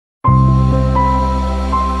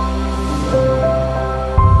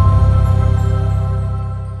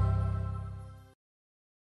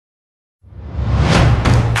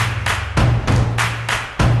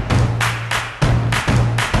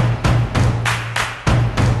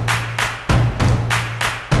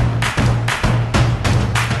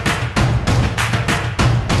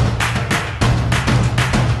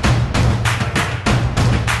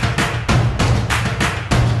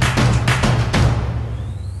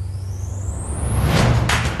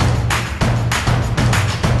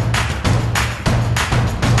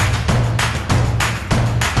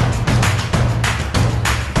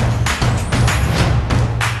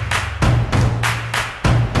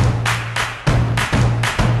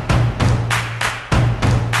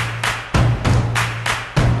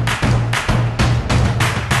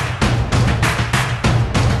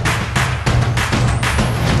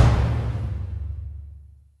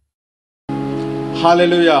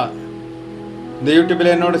ஹல்லேலூயா. இந்த யூடியூபில்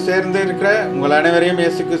என்னோடு சேர்ந்து இருக்கிற உங்கள் அனைவரையும்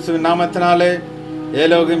இயேசு கிறிஸ்துவின் நாமத்தினாலே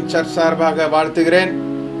ஏலோகிம் சர்ச் சார்பாக வாழ்த்துகிறேன்.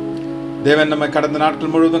 தேவன் நம்மை கடந்த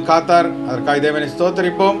நாட்கள் முழுவதும் காத்தார். அதற்காக தேவனை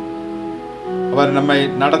ஸ்தோத்தரிப்போம். அவர் நம்மை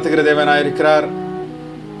நடத்துகிற தேவனாயிருக்கிறார்,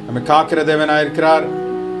 நம்மை காக்கிற தேவனாயிருக்கிறார்,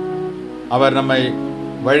 அவர் நம்மை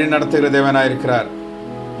வழி நடத்துகிற தேவனாயிருக்கிறார்.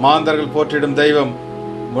 மாந்தர்கள் போற்றிடும் தெய்வம்,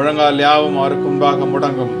 முழங்கால் யாவும் அவருக்கு முன்பாக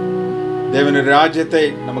முடங்கும். தேவனுடைய ராஜ்யத்தை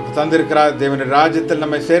நமக்கு தந்திருக்கிறார், தேவனுடைய ராஜ்யத்தில்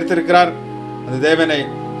நம்மை சேர்த்திருக்கிறார். அந்த தேவனை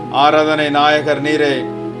ஆராதனை நாயகர் நீரே,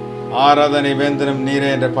 ஆராதனை வேந்தனும்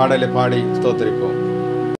நீரே என்ற பாடலை பாடி ஸ்தோத்தரிப்போம்.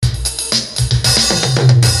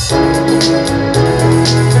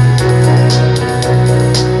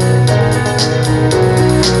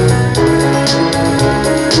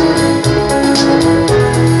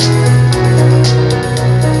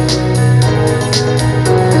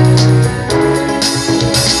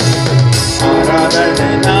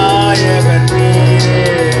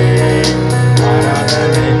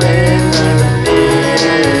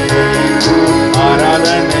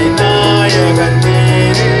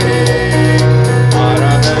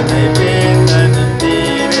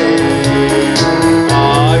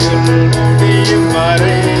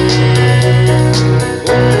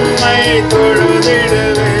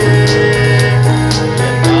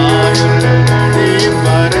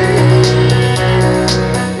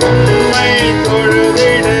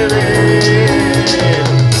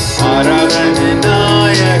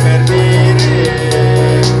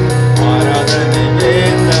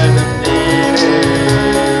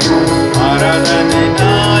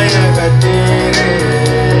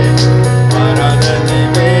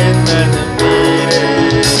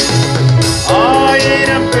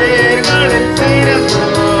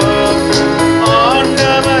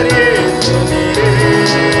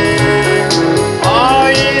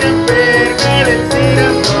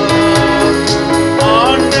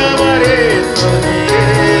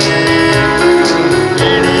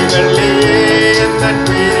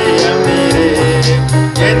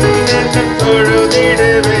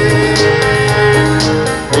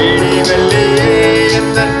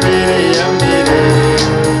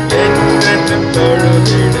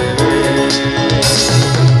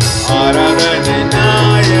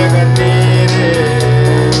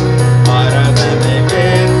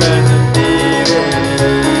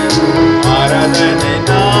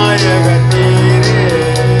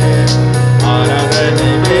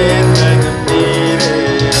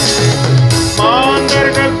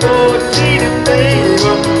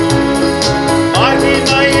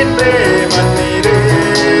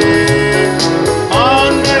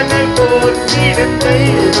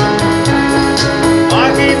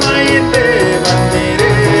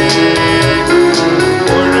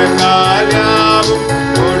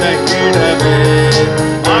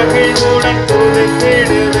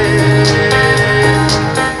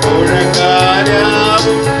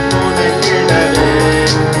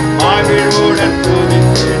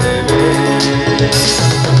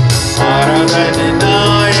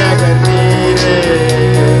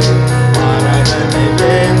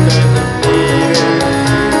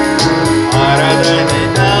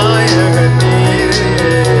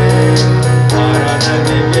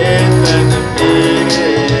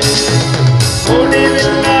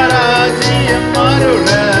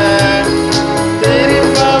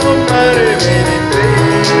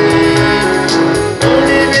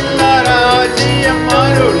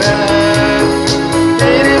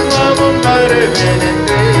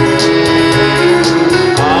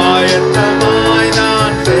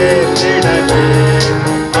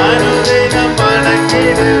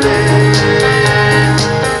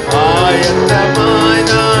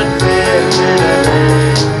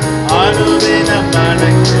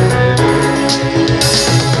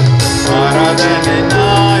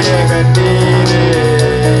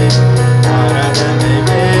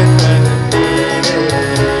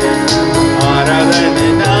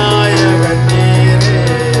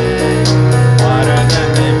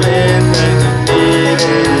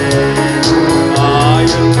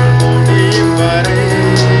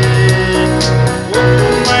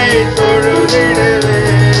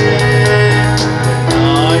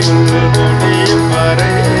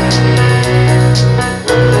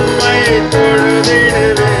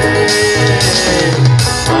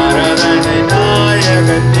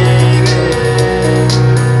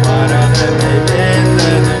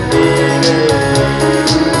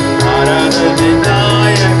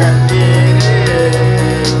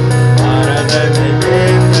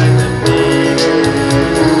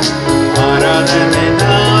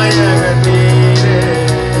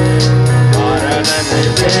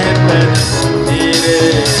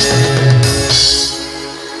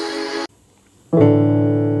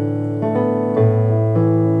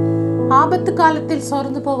 ஆபத்து காலத்தில்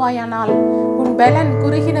சோர்ந்து போவாயானால் உன் பலன்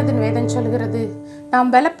குறுகினதுன்னு வேதம் சொல்கிறது.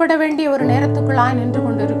 நாம் பலப்பட வேண்டிய ஒரு நேரத்துக்குள்ளாய் நின்று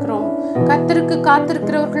கொண்டிருக்கிறோம். கர்த்தருக்கு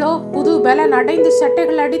காத்திருக்கிறவர்களோ புது பலன் அடைந்து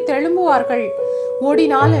சட்டைகள் அடித்து எழும்புவார்கள்.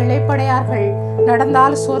 ஓடினால் இளைப்படையார்கள்,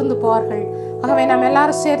 நடந்தால் சோர்ந்து போவார்கள். ஆகவே நாம்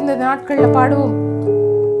எல்லாரும் சேர்ந்த நாட்கள்ல பாடுவோம்.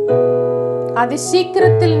 அது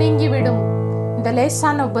சீக்கிரத்தில் நீங்கிவிடும் இந்த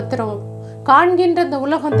லேசான உபத்திரம். காண்கின்ற இந்த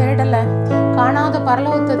உலகம் தேடல, காணாத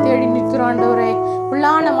பரலோகத்தை தேடி நிற்கிறோம். ஆண்டவரே,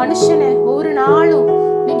 உள்ளான மனுஷனை ஒவ்வொரு நாளும்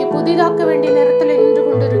நீங்க புதிதாக்க வேண்டிய நேரத்துல நின்று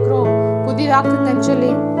கொண்டு இருக்கிறோம். புதிதாக்குங்கன்னு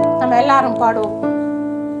சொல்லி நம்ம எல்லாரும் பாடுவோம்.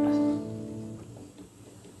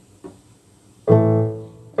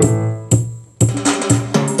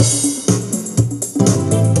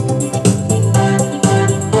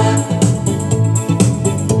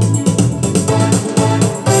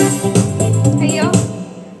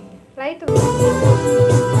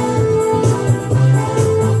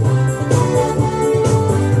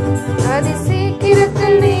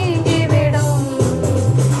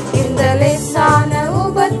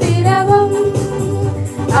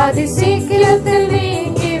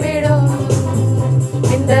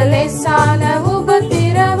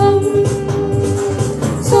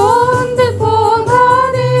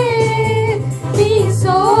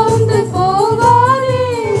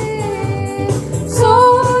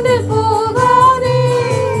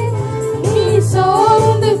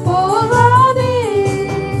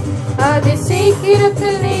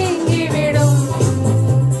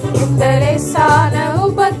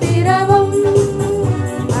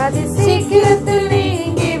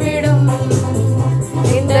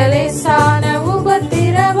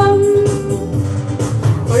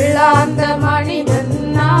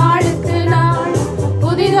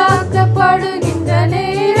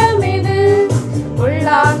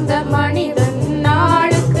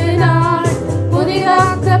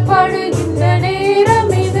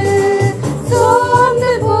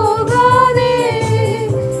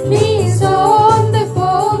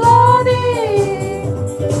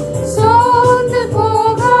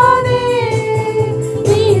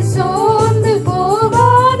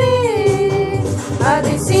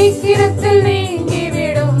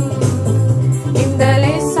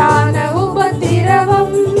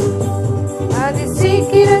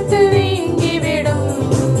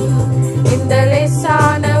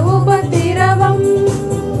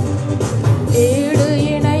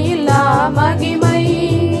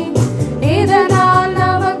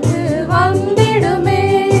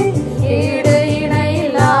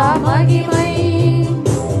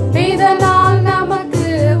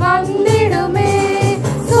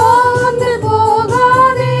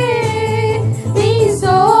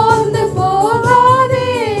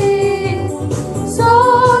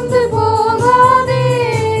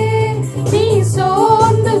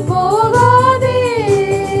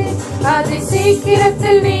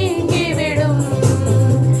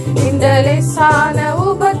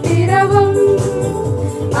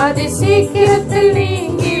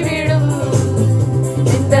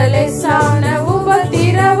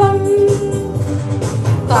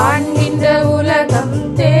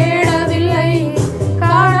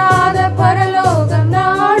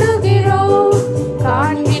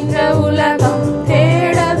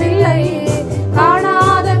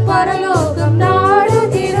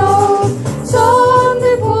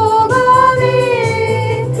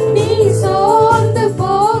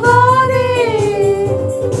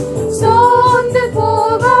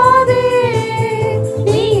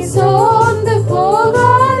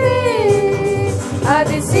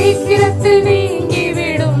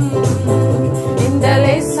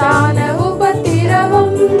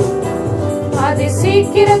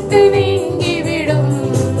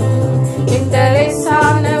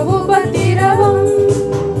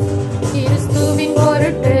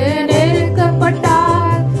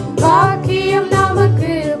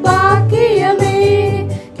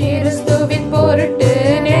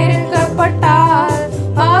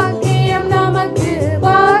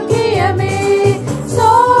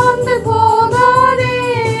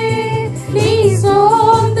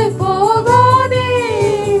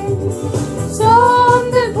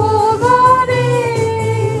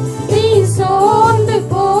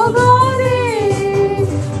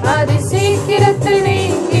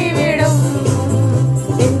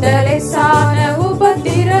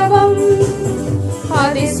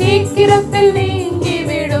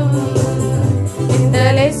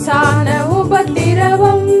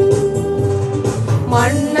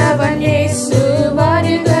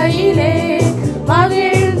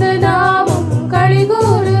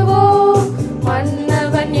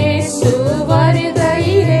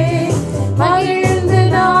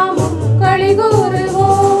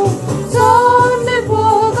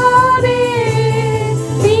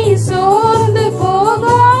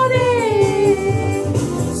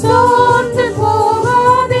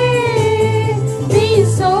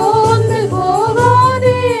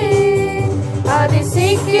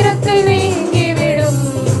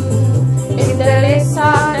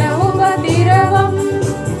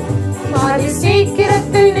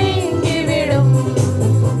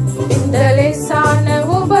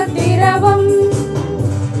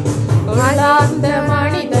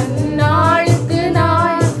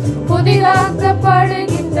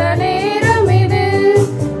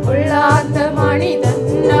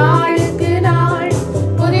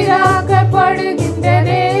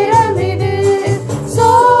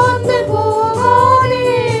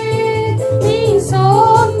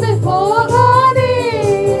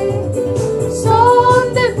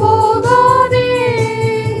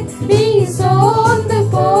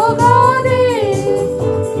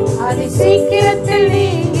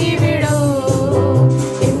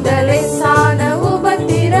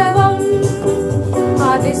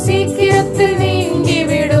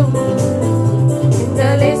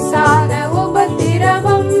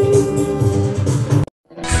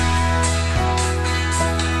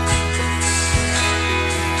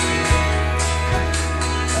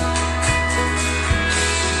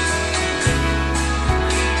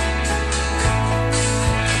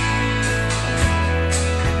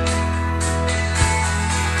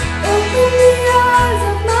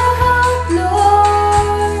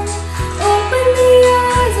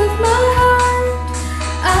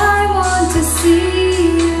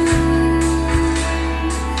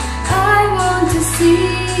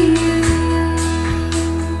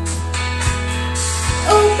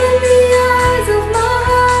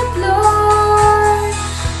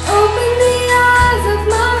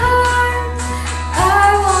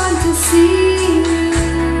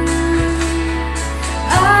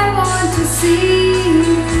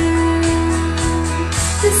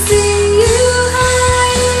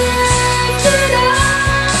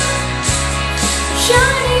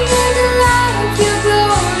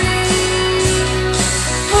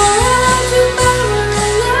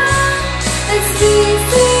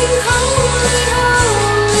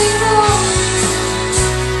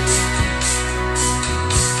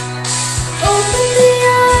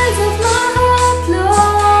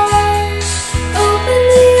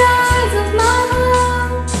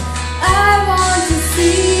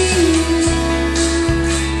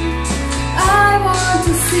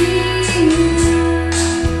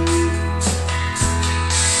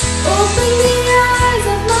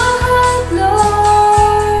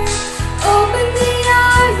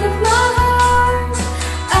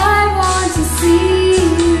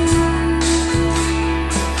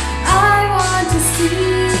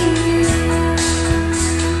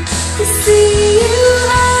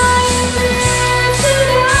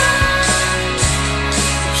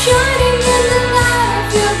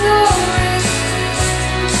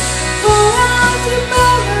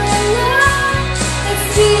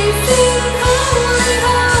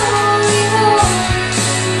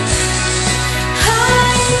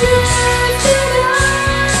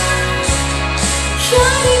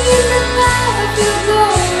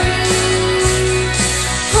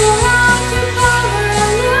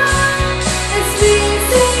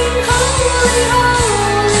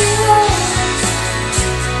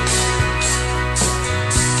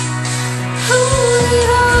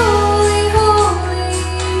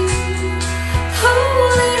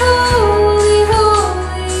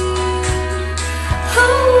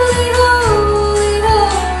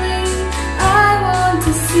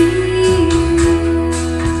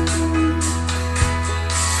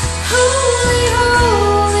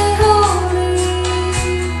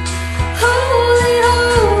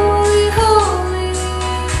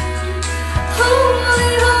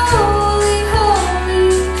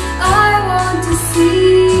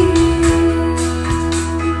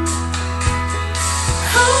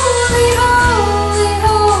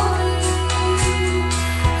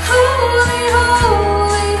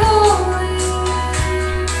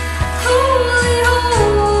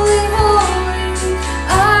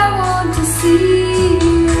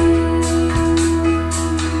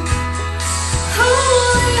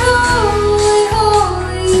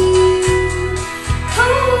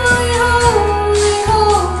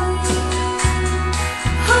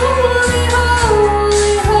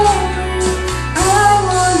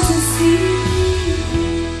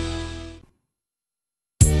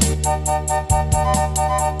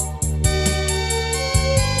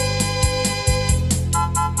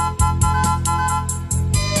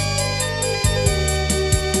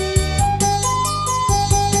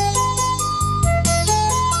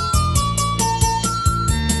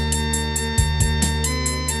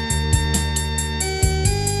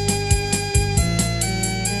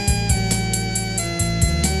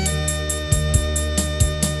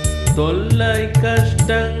 தொல்லை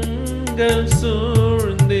கஷ்டங்கள்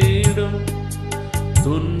சூழ்ந்திடும்,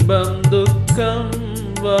 துன்பம் துக்கம்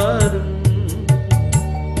வரும்,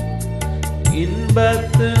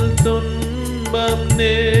 இன்பத்தில் துன்பம்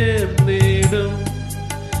நேர்ந்திடும்,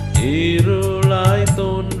 இருளாய்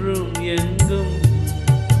தோன்றும் எங்கும்,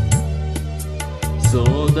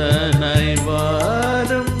 சோதனை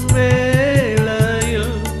வரும்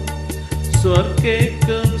வேளையில்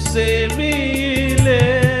சொற்கேட்கும் செவியிலே,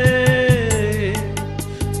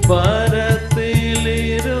 பரத்திலிருந்து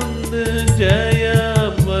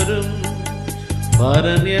ஜெயம் வரும்,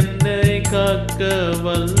 பரன் என்னை காக்க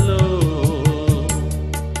வல்லோ.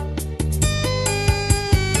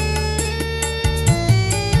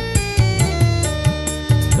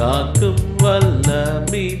 காக்கும் வல்ல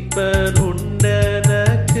மீட்பர்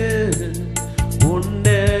உண்டெனக்கு,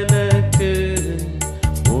 உண்டெனக்கு,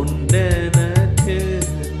 உண்டெனக்கு.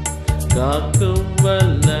 காக்கும்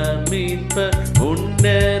வல்ல மீட்பர்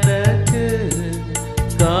உண்டெனக்கு,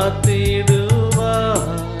 காத்திடுவார்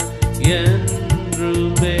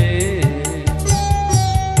என்றுமே.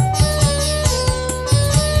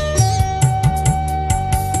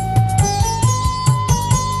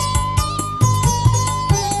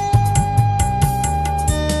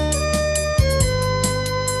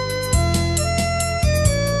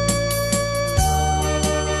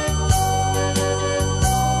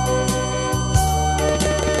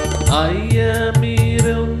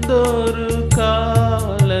 ஐயமிருந்தொரு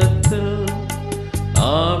காலத்தில்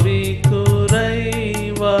ஆவி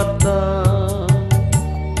குறைவார்த்தான்,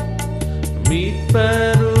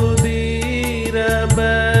 மீட்பருதீர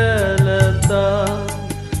பலத்தான்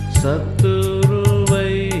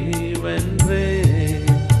சத்துருவை வென்றே.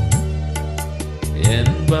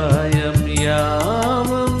 என் பயம்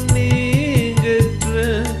யாவும் நீங்கிற்று,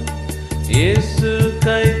 இயேசு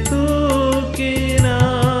கை தூக்கினார்,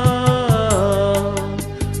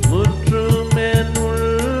 முற்றும் என்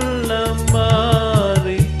உள்ளம்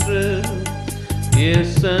மாறிற்று,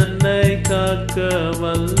 இயேசனை காக்க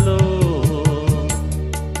வல்லோ.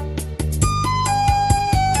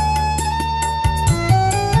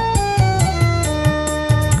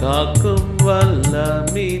 காக்கும் வல்ல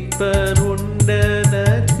மீட்பர்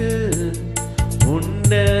உண்டெனக்கு,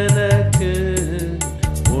 உண்டெனக்கு,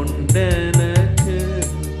 உண்டெனக்கு.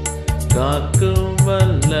 காக்கும்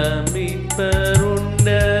வல்ல மீட்பர்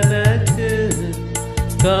உண்டெனக்கு,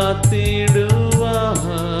 காத்திடுவார்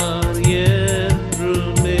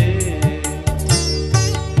என்றுமே.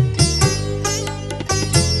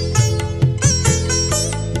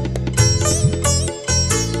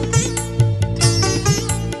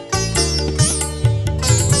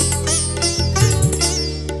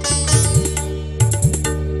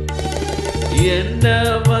 என்ன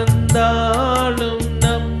வந்தாலும்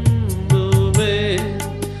நம்புவேன்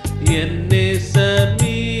என் நேசர்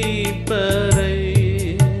மீட்பரை,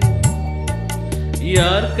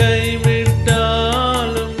 யார்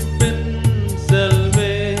கைவிட்டாலும் பின்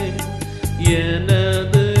செல்வேன்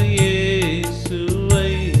எனது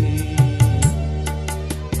இயேசுவை.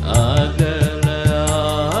 அகல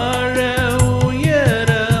ஆழ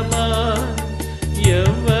உயரமாய்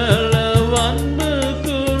எவ்வளவு அன்பு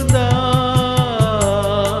கூர்ந்தார்,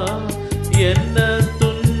 என்ன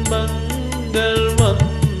துன்பங்கள்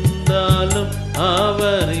வந்தாலும்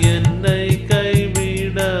அவர் என்னை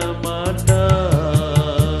கைவிட மாட்டார்.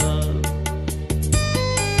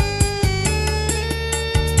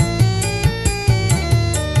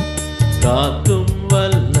 காக்கும்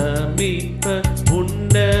வல்ல மீட்பர்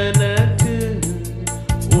உண்டெனக்கு,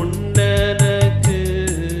 உண்டெனக்கு,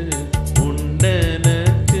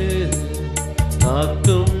 உண்டெனக்கு.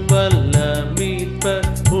 காக்கும் வல்ல மீட்பர்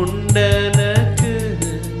உண்டெனக்கு,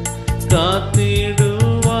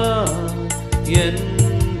 காத்திடுவார்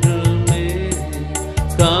என்றுமே,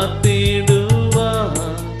 காத்திடுவார்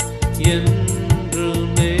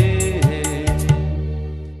என்றுமே.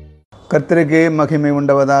 கர்த்தருக்கே மகிமை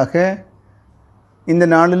உண்டவதாக. இந்த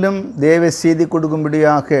நாளிலும் தேவ செய்தி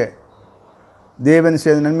கொடுக்கும்படியாக தேவன்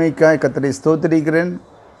செய்த நன்மைக்காய் கர்த்தரை ஸ்தோத்திரிக்கிறேன்.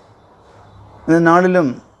 இந்த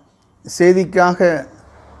நாளிலும் செய்திக்காக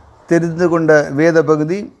தெரிந்து கொண்ட வேத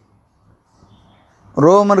பகுதி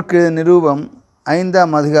ரோமருக்கு நிரூபம்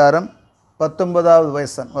 5ஆம் அதிகாரம் 19வது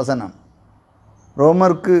வசனம்.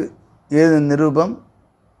 ரோமருக்கு நிரூபம்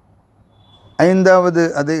 5வது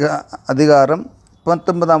அதிகாரம்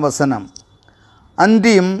 19ஆம் வசனம்.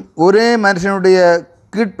 அன்றியும் ஒரே மனுஷனுடைய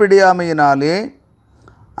கீழ்ப்படியாமையினாலே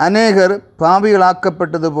அநேகர்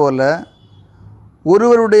பாவிகளாக்கப்பட்டது போல,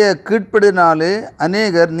 ஒருவருடைய கீழ்ப்படினாலே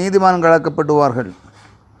அநேகர் நீதிமான்களாக்கப்படுவார்கள்.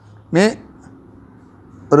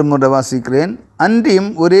 ஒரு முறை வாசிக்கிறேன்.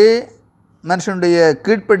 அன்றியும் ஒரே மனுஷனுடைய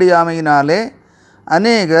கீழ்ப்படியாமையினாலே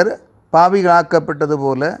அநேகர் பாவிகளாக்கப்பட்டது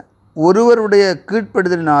போல ஒருவருடைய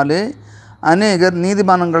கீழ்ப்படுதலினாலே அநேகர்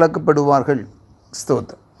நீதிமான்களாக்கப்படுவார்கள்.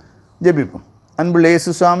 ஸ்தோத்திரம். ஜெபிப்போம். அன்புள்ள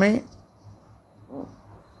இயேசு சுவாமி,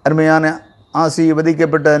 அருமையான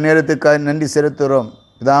ஆசீர்வதிக்கப்பட்ட நேரத்துக்காக நன்றி செலுத்துகிறோம்.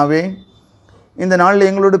 இதாவே இந்த நாளில்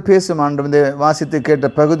எங்களோடு பேசும் ஆண்டு இந்த வாசித்து கேட்ட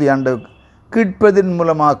பகுதி ஆண்டு கீழ்ப்பதின்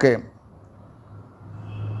மூலமாக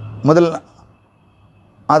முதல்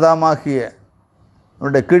ஆதாமாகிய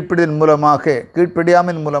அவருடைய கீழ்ப்படிதல் மூலமாக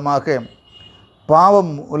கீழ்ப்படியாமையின் மூலமாக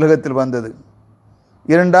பாவம் உலகத்தில் வந்தது.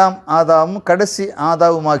 இரண்டாம் ஆதாமும் கடைசி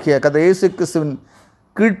ஆதாவுமாகிய கர்த்தர் இயேசு கிறிஸ்துவின்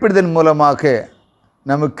கீழ்ப்படிதல் மூலமாக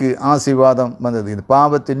நமக்கு ஆசீர்வாதம் வந்தது. இது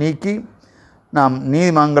பாவத்தை நீக்கி நாம்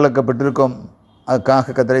நீதிமான்களாக்கப்பட்டிருக்கோம்.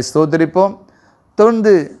 அதுக்காக கர்த்தரை ஸ்தோத்திரிப்போம்.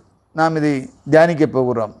 தொடர்ந்து நாம் இதை தியானிக்கப்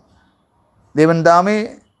போகிறோம். தேவன் தாமே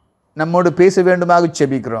நம்மோடு பேச வேண்டுமாக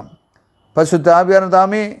செபிக்கிறோம். பரிசுத்த ஆவியானவர்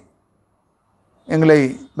தாமே எங்களை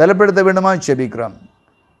பலப்படுத்த வேண்டுமாக செபிக்கிறோம்.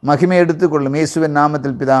 மகிமை எடுத்துக்கொள்ளும் இயேசுவின்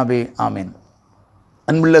நாமத்தில் பிதாவே, ஆமீன்.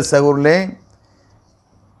 அன்புள்ள சகோதரர்களே,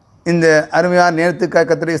 இந்த அருமையான நேரத்துக்காக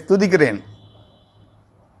கர்த்தரை ஸ்துதிக்கிறேன்.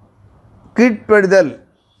 கீழ்ப்படிதல்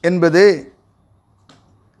என்பது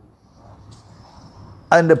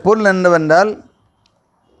அதன் பொருள் என்னவென்றால்,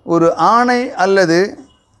 ஒரு ஆணை அல்லது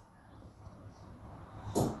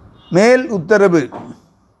மேல் உத்தரவு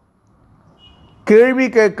கேள்வி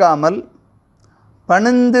கேட்காமல்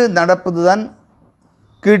பணிந்து நடப்பதுதான்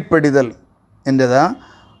கீழ்ப்படிதல் என்றதா.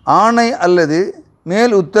 ஆணை அல்லது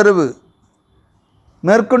மேல் உத்தரவு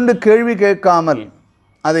மேற்கொண்டு கேள்வி கேட்காமல்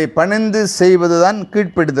அதை பணிந்து செய்வதுதான்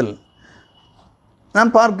கீழ்ப்படிதல்.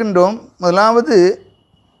 நாம் பார்க்கின்றோம், முதலாவது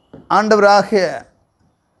ஆண்டவராகிய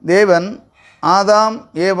தேவன் ஆதாம்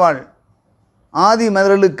ஏவாள் ஆதி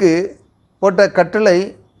மனிதர்களுக்கு போட்ட கட்டளை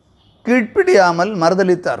கீழ்ப்படியாமல்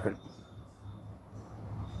மறுதலித்தார்கள்.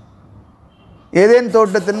 ஏதேன்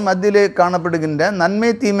தோட்டத்தின் மத்தியிலே காணப்படுகின்ற நன்மை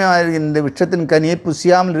தீமையாகின்ற விருட்சத்தின் கனியை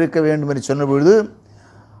புசியாமல் இருக்க வேண்டும் என்று சொன்னபொழுது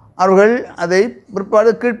அவர்கள் அதை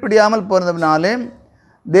பிற்பாடு கீழ்ப்படியாமல் போனதினாலே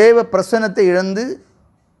தேவ பிரசன்னத்தை இழந்து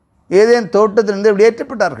ஏதேன் தோட்டத்திலிருந்து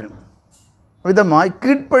வெளியேற்றப்பட்டார்கள். விதமாய்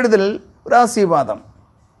கீழ்ப்படிதல் ஒரு ஆசீர்வாதம்.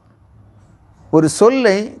 ஒரு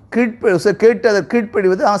சொல்லை கேட்டு அதை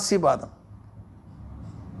கீழ்ப்படிவது ஆசீர்வாதம்.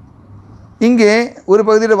 இங்கே ஒரு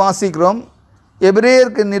பகுதியில் வாசிக்கிறோம்.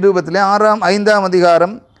 எபிரேயருக்கு நிருபத்தில் 5ஆம்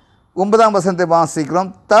அதிகாரம் 9ஆம் வசனத்தை வாசிக்கிறோம்.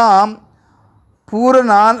 தாம்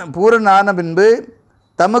பூரணான பின்பு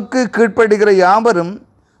தமக்கு கீழ்ப்படுகிற யாவரும்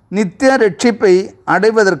நித்திய ரட்சிப்பை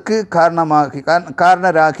அடைவதற்கு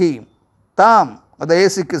காரணராகி தாம், அதை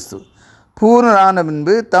இயேசு கிறிஸ்து, பூரணான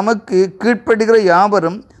பின்பு தமக்கு கீழ்ப்படுகிற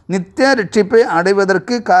யாவரும் நித்திய ரட்சிப்பை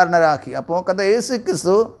அடைவதற்கு காரணராகி. அப்போது கர்த்தர் இயேசு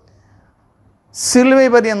கிறிஸ்து சிலுவை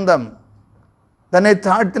பரியந்தம் தன்னை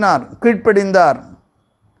தாழ்த்தினார், கீழ்ப்படிந்தார்.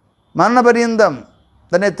 மரண பரியந்தம்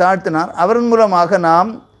தன்னை தாழ்த்தினார். அவரின் மூலமாக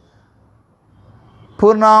நாம்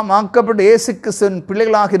பூர்ணமாக்கப்பட்ட இயேசு கிறிஸ்துவின்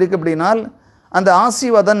பிள்ளைகளாக இருக்கப்படினால் அந்த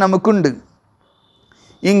ஆசீர்வாதம் நமக்குண்டு.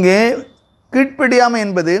 இங்கே கீழ்ப்படியாமை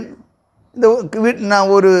என்பது, இந்த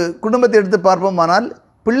நான் ஒரு குடும்பத்தை எடுத்து பார்ப்போமானால்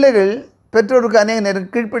பிள்ளைகள் பெற்றோருக்கு அநேக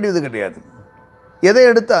நேரம் கீழ்ப்படிவது கிடையாது. எதை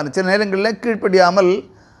எடுத்தாலும் சில நேரங்களில் கீழ்ப்படியாமல்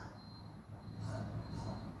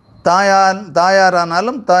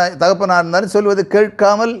தாயாரானாலும் தகப்பனாக இருந்தாலும் சொல்வதை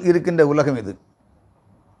கேட்காமல் இருக்கின்ற உலகம் இது.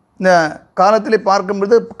 இந்த காலத்தில்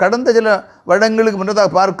பார்க்கும்பொழுது கடந்த சில வருடங்களுக்கு முன்னதாக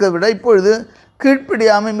பார்க்கிறதை விட இப்பொழுது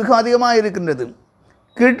கீழ்ப்படியாமை மிக அதிகமாக இருக்கின்றது.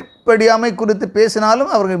 கீழ்ப்படியாமை குறித்து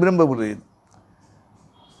பேசினாலும் அவர்கள் விரும்பப்படுகிறது.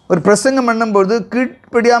 ஒரு பிரசங்கம் பண்ணும்பொழுது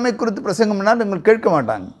கீழ்ப்படியாமை குறித்து பிரசங்கம் பண்ணால் நீங்கள் கேட்க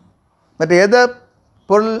மாட்டாங்க. மற்ற எதை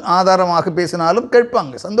பொருள் ஆதாரமாக பேசினாலும்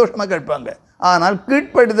கேட்பாங்க, சந்தோஷமாக கேட்பாங்க. ஆனால்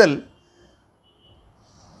கீழ்ப்படிதல்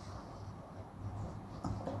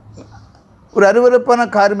ஒரு அருவருப்பான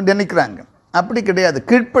காரியம் நினைக்கிறாங்க. அப்படி கிடையாது.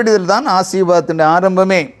 கீழ்ப்படிதல் தான் ஆசீர்வாதத்தின்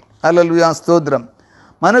ஆரம்பமே. அல்லேலூயா, ஸ்தோத்திரம்.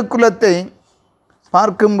 மனுக்குலத்தை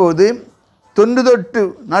பார்க்கும்போது, தொன்று தொட்டு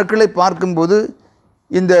நாட்களை பார்க்கும்போது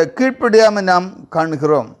இந்த கீழ்ப்படியாமல் நாம்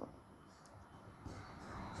காணுகிறோம்.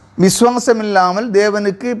 விசுவாசம் இல்லாமல்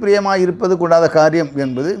தேவனுக்கு பிரியமாக இருப்பது கூடாத காரியம்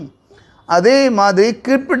என்பது, அதே மாதிரி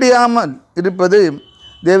கீழ்ப்படியாமல் இருப்பது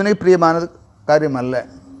தேவனுக்கு பிரியமான காரியம் அல்ல.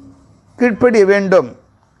 கீழ்ப்படிய வேண்டும்.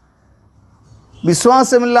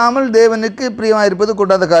 விசுவாசம் இல்லாமல் தேவனுக்கு பிரியமாக இருப்பது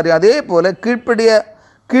கூடாத காரியம். அதே போல்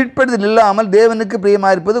கீழ்ப்படிதல் இல்லாமல் தேவனுக்கு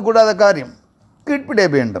பிரியமாக இருப்பது கூடாத காரியம். கீழ்ப்படிய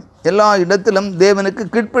வேண்டும். எல்லா இடத்திலும் தேவனுக்கு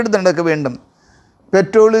கீழ்ப்படிதல் நடக்க வேண்டும்.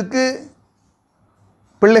 பெற்றோருக்கு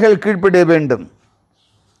பிள்ளைகள் கீழ்ப்படிய வேண்டும்.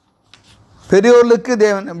 பெரியோர்களுக்கு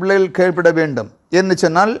பிள்ளைகள் கீழ்ப்பட வேண்டும் என்று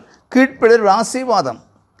சொன்னால் கீழ்ப்படிதல் ஆசீர்வாதம்.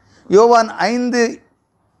 யோவான்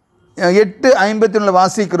 5:8-51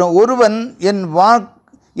 வாசிக்கிறோம். ஒருவன்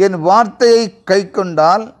என் வார்த்தையை கை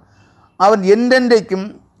கொண்டால் அவன் என்றென்றைக்கும்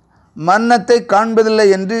மரணத்தை காண்பதில்லை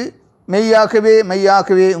என்று மெய்யாகவே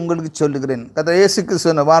மெய்யாகவே உங்களுக்கு சொல்லுகிறேன். கர்த்தர் இயேசு கிறிஸ்து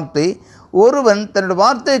சொன்ன வார்த்தை, ஒருவன் தன்னுடைய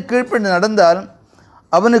வார்த்தையை கீழ்ப்படிந்து நடந்தால்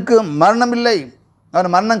அவனுக்கு மரணமில்லை,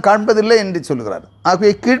 அவன் மரணம் காண்பதில்லை என்று சொல்கிறார்.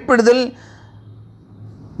 ஆகவே கீழ்ப்படுதல்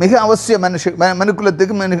மிக அவசியம்.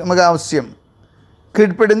 மனுக்குலத்துக்கு மிக அவசியம்.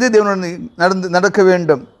 கீழ்ப்படிந்து தேவனுடன் நடக்க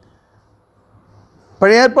வேண்டும்.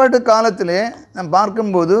 பழைய ஏற்பாட்டு காலத்திலே நாம்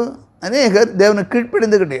பார்க்கும்போது அநேகர் தேவனை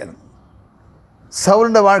கீழ்ப்படிந்து கிடையாது.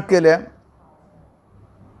 சவுலுடைய வாழ்க்கையில்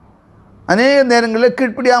அநேக நேரங்களில்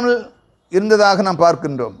கீழ்ப்படியாமல் இருந்ததாக நாம்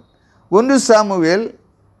பார்க்கின்றோம். 1 சாமுவேல்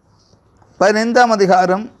 15ஆம்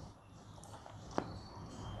அதிகாரம்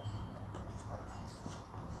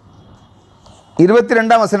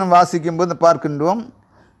 22ஆம் வசனம் வாசிக்கும்போது பார்க்கின்றோம்.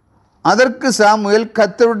 அதற்கு சாமுவேல்,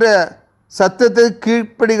 கர்த்தருடைய சத்தத்தை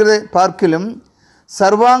கீழ்ப்படுகிறதை பார்க்கிலும்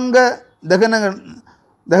சர்வாங்க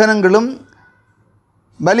தகனங்களும்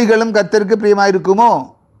பலிகளும் கர்த்தருக்கு பிரியமாயிருக்குமோ?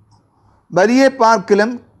 பலியை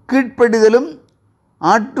பார்க்கிலும் கீழ்ப்படிதலும்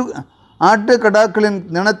ஆட்டு கடாக்களின்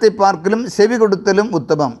நினத்தை பார்க்கிலும் செவி கொடுத்தலும்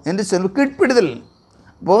உத்தமம் என்று சொல்லி கீழ்ப்படிதல்.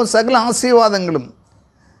 இப்போது சகல ஆசீர்வாதங்களும்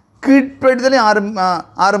கீழ்ப்படிதலை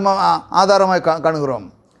ஆதாரமாக காணுகிறோம்.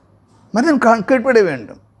 மனிதன் கீழ்ப்படிய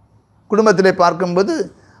வேண்டும். குடும்பத்திலே பார்க்கும்போது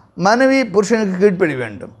மனைவி புருஷனுக்கு கீழ்ப்படிய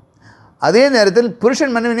வேண்டும். அதே நேரத்தில்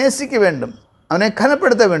புருஷன் மனைவி நேசிக்க வேண்டும், அவனை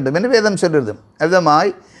கனப்படுத்த வேண்டும் என்று வேதம் சொல்கிறது.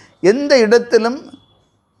 விதமாய் எந்த இடத்திலும்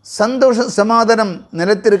சந்தோஷ சமாதானம்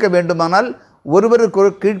நிலைத்திருக்க வேண்டுமானால் ஒருவருக்கு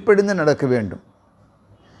கீழ்ப்படிந்து நடக்க வேண்டும்.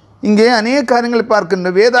 இங்கே அநேக காரியங்களை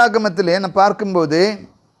பார்க்கின்ற வேதாகமத்திலே நான் பார்க்கும்போது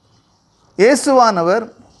இயேசுவானவர்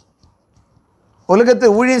உலகத்தை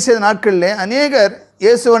ஊழியம் செய்த நாட்களிலே அநேகர்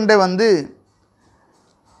இயேசுவண்டை வந்து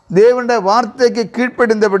தேவனுடைய வார்த்தைக்கு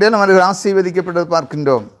கீழ்ப்படிந்தபடியால் அவர்கள் ஆசீர்வதிக்கப்பட்டதை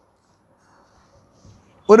பார்க்கின்றோம்.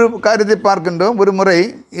 ஒரு காரியத்தை பார்க்கின்றோம். ஒரு முறை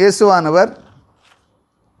இயேசுவானவர்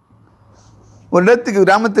ஒரு இடத்துக்கு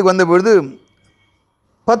கிராமத்துக்கு வந்தபொழுது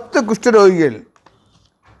 10 குஷ்டரோகிகள்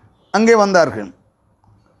அங்கே வந்தார்கள்.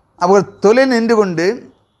 அவர் தொழில் நின்று கொண்டு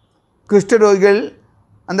குஷ்டரோகிகள்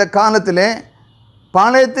அந்த காலத்தில்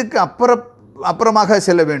பாளையத்துக்கு அப்புறமாக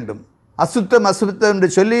செல்ல வேண்டும், அசுத்தம் என்று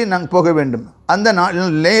சொல்லி நாங்கள் போக வேண்டும். அந்த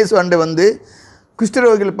லேசு ஆண்டு வந்து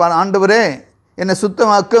குஷ்டரோகிகள், ஆண்டவரே என்னை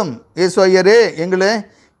சுத்தமாக்கும், இயேசு ஐயரே எங்களை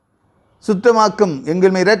சுத்தமாக்கும்,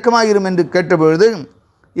 எங்கள் மேல் இரக்கமாயிரும் என்று கேட்டபொழுது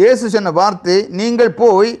இயேசு சொன்ன வார்த்தை, நீங்கள்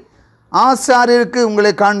போய் ஆசாரியருக்கு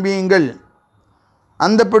உங்களை காண்பியுங்கள்.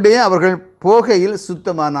 அந்தபடியே அவர்கள் போகையில்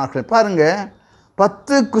சுத்தமானார்கள். பாருங்கள்,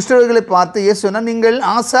 10 குஷ்டரோகிகளை பார்த்து இயேசு சொன்னால் நீங்கள்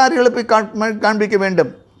ஆசாரியர்களை போய் காண்பிக்க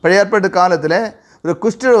வேண்டும். பழைய ஏற்பாட்டு காலத்தில் ஒரு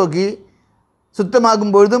குஷ்டரோகி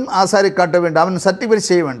சுத்தமாகும் பொழுதும் ஆசாரி காட்ட வேண்டும், அவன் சர்டிஃபிகேட்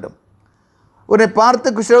செய்ய வேண்டும். உன்னை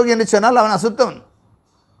பார்த்து குஷ்டரோகி என்று சொன்னால் அவன்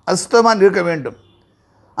அசுத்தமாக இருக்க வேண்டும்.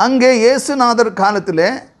 அங்கே இயேசுநாதர் காலத்தில்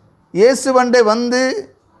இயேசுவண்டை வந்து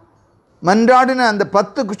மன்றாடின அந்த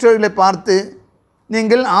 10 குஷ்டரோகிகளை பார்த்து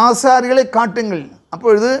நீங்கள் ஆசாரிகளை காட்டுங்கள்.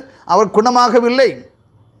 அப்பொழுது அவர் குணமாகவில்லை.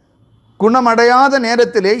 குணமடையாத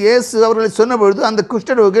நேரத்திலே இயேசு அவர்களை சொன்னபொழுது அந்த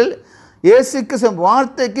குஷ்டரோகிகள் இயேசுக்கு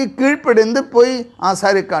வார்த்தைக்கு கீழ்ப்படிந்து போய்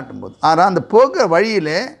ஆசாரியை காட்டும்போது, ஆனால் அந்த போகிற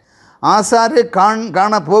வழியிலே ஆசாரியை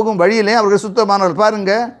காண போகும் வழியிலே அவர்கள் சுத்தமானவர்கள்.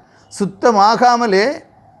 பாருங்கள், சுத்தமாகாமலே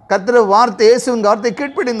கர்த்தர் வார்த்தை இயேசுவின் வார்த்தை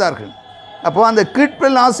கீழ்ப்படிந்தார்கள். அப்போது அந்த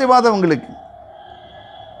கீழ்ப்படிதல் ஆசீர்வாதம் உங்களுக்கு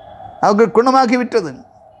அவர்கள் குணமாகிவிட்டது.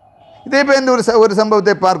 இதே போன்ற ஒரு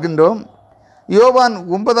சம்பவத்தை பார்க்கின்றோம். யோவான்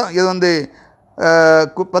 9 இது வந்து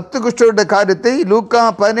 10 குஷ்டரோகியுடைய காரியத்தை லூக்கா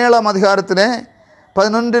 17ஆம் அதிகாரத்தில்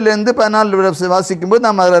 11லிருந்து 14 வாசிக்கும்போது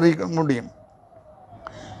நாம் அதை அறிய முடியும்.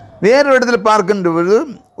 வேறு இடத்துல பார்க்கின்ற பொழுது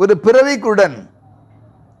ஒரு பிறவிக்குடன்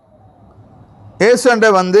இயேசுவண்டை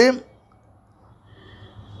வந்து,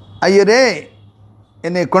 ஐயரே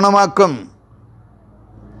என்னை குணமாக்கும்.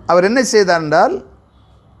 அவர் என்ன செய்தார் என்றால்,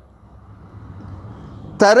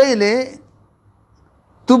 தரையிலே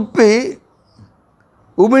துப்பி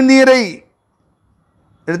உமிழ்நீரை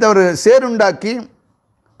எடுத்து அவர் சேருண்டாக்கி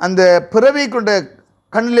அந்த பிறவை கொண்ட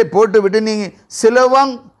கண்ணிலே போட்டு விட்டு நீங்கள்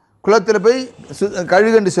சிலவாங் குளத்தில் போய்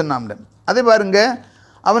கழுகுன்னு சொன்னான். அதே பாருங்கள்,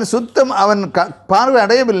 அவன் அவன் பார்வை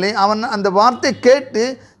அடையவில்லை. அவன் அந்த வார்த்தை கேட்டு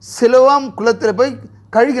சிலவாம் குளத்தில் போய்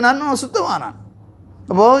கழுகினான், அவன் சுத்தமானான்.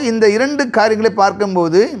 அப்போது இந்த 2 காரியங்களை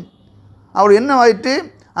பார்க்கும்போது அவர் என்ன ஆயிட்டு,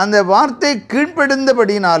 அந்த வார்த்தை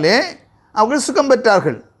கீழ்ப்படிந்தபடியினாலே அவர்கள் சுகம்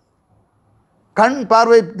பெற்றார்கள், கண்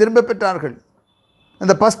பார்வை திரும்ப பெற்றார்கள்.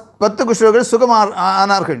 அந்த 10 குஷ்டரோகிகள் சுகம்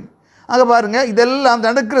ஆனார்கள். ஆக பாருங்கள், இதெல்லாம்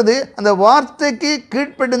நடக்கிறது அந்த வார்த்தைக்கு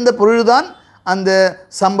கீழ்ப்படிந்த பொழுதுதான் அந்த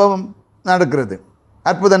சம்பவம் நடக்கிறது,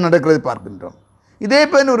 அற்புதம் நடக்கிறது பார்க்கின்றோம். இதே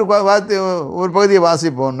போல் ஒரு பகுதியை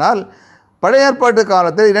வாசிப்போனால் பழைய ஏற்பாட்டு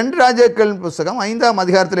காலத்தில் 2 ராஜாக்கள் புஸ்தகம் 5ஆம்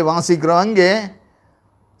அதிகாரத்தில் வாசிக்கிறோம். அங்கே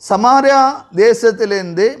சமாரியா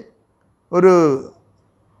தேசத்திலிருந்து ஒரு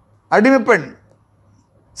அடிமைப்பெண்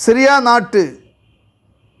சிரியா நாட்டு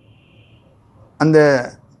அந்த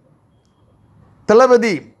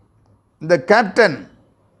தளபதி, இந்த கேப்டன்,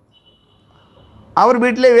 அவர்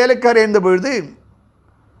வீட்டிலே வேலைக்காரர் இருந்த பொழுது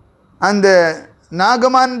அந்த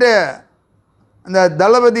நாகமான்ற அந்த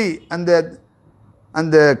தளபதி, அந்த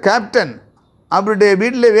அந்த கேப்டன் அவருடைய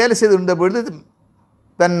வீட்டில் வேலை செய்து இருந்த பொழுது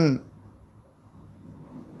தன்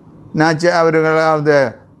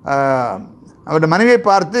அவருடைய மனைவியை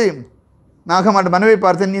பார்த்து, நாகமாண்ட மனைவியை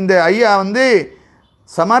பார்த்து, இந்த ஐயா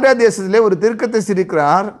சமாரியா தேசத்திலே ஒரு தீர்க்கதரிசி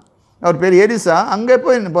இருக்கிறார், அவர் பேர் எலிசா, அங்கே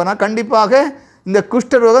போனால் கண்டிப்பாக இந்த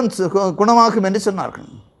குஷ்டரோகம் குணமாகும் என்று சொன்னார்கள்.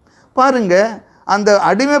 பாருங்க, அந்த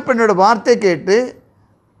அடிமை பெண்ணோட வார்த்தை கேட்டு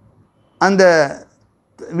அந்த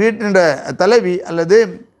வீட்டினுடைய தலைவி அல்லது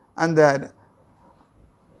அந்த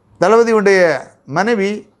தளபதியுடைய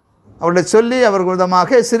மனைவி அவருடைய சொல்லி அவர்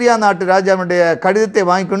விதமாக சிரியா நாட்டு ராஜாவுடைய கடிதத்தை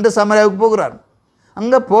வாங்கி கொண்டு சமாரியாவுக்கு போகிறார்.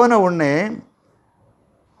 அங்கே போன உடனே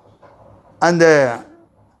அந்த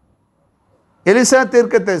எலிசா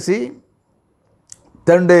தீர்க்கதரிசி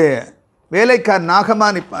தன்னுடைய வேலைக்கார்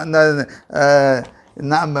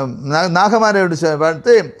நாகமானோடு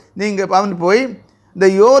பார்த்து, நீங்கள் அவன் போய் இந்த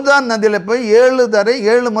யோர்தான் நதியில் போய்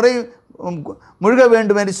 7 முறை முழுக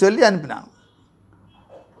வேண்டும் என்று சொல்லி அனுப்பினான்.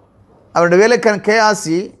 அவருடைய வேலைக்காரன்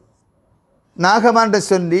கேயாசி நாகமான்கிட்ட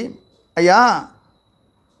சொல்லி, ஐயா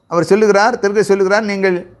அவர் சொல்லுகிறார், தெற்கு சொல்லுகிறார்,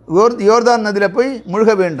 நீங்கள் யோர்தான் நதியில் போய்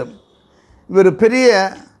முழுக வேண்டும். இவர் பெரிய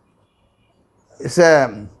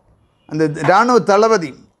அந்த இராணுவ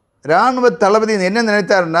தளபதி என்ன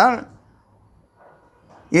நினைத்தார்னா,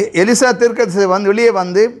 எலிசா தீர்க்கதரிசி வெளியே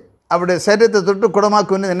வந்து அவருடைய சரீரத்தை தொட்டு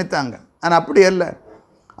குணமாக்குன்னு நினைத்தாங்க. ஆனால் அப்படி அல்ல.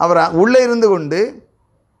 அவர் உள்ளே இருந்து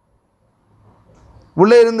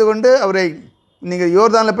கொண்டு அவரை நீங்கள்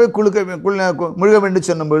யோர்தானில் போய் முழுக வேண்டும்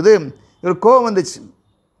சொன்னும்பொழுது இவர் கோபம் வந்துச்சு.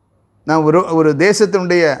 நான் ஒரு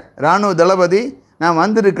தேசத்தினுடைய இராணுவ தளபதி, நான்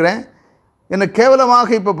வந்திருக்கிறேன், என்னை கேவலமாக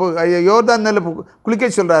இப்போ யோர்தான் நெல்லை குளிக்க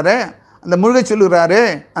சொல்கிறாரு, அந்த முழுக சொல்லுகிறாரு,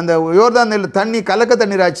 அந்த யோர்தான் நெல் தண்ணி கலக்க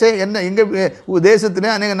தண்ணீராச்சே, என்ன எங்கள் தேசத்திலே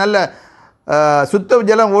அநேக நல்ல சுத்த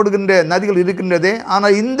ஜலம் ஓடுகின்ற நதிகள் இருக்கின்றதே,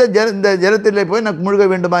 ஆனால் இந்த ஜலத்திலே போய் எனக்கு முழுக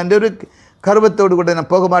வேண்டுமா என்ற ஒரு கர்வத்தோடு கூட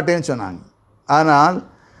நான் போக மாட்டேன்னு சொன்னாங்க. ஆனால்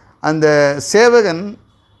அந்த சேவகன்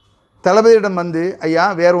தளபதியிடம் ஐயா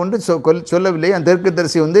வேறு ஒன்று சொல்லவில்லை, அந்த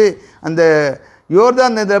தீர்க்கதரிசி அந்த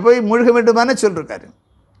யோர்தான் நதியில் போய் முழுக வேண்டுமானே சொல்லியிருக்காரு.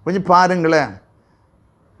 கொஞ்சம் பாருங்களேன்,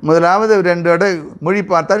 முதலாவது 2 மொழி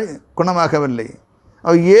பார்த்தால் குணமாகவில்லை.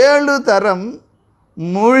 அவர் 7 தரம்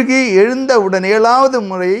மூழ்கி எழுந்தவுடனே 7வது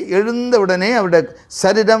முறை எழுந்தவுடனே அவருடைய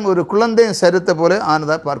சரீரம் ஒரு குழந்தையின் சரித்தை போல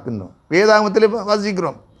ஆனதாக பார்க்கின்றோம். வேதாகமத்திலே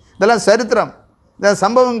வாசிக்கிறோம். இதெல்லாம் சரித்திரம், இதெல்லாம்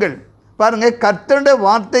சம்பவங்கள். பாருங்கள், கர்த்தருடைய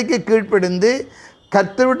வார்த்தைக்கு கீழ்ப்படிந்து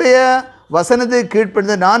கர்த்தருடைய வசனத்தை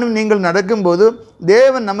கீழ்ப்படிந்து நானும் நீங்கள் நடக்கும்போது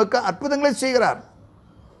தேவன் நமக்கு அற்புதங்களை செய்கிறார்.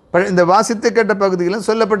 இந்த வாசித்து கேட்ட பகுதிகளில்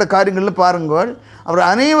சொல்லப்பட்ட காரியங்களில் பாருங்கள், அவர்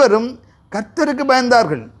அனைவரும் கர்த்தருக்கு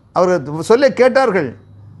பயந்தார்கள், அவர் சொல்ல கேட்டார்கள்.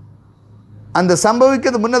 அந்த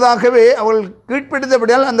சம்பவிக்கிறது முன்னதாகவே அவர்கள்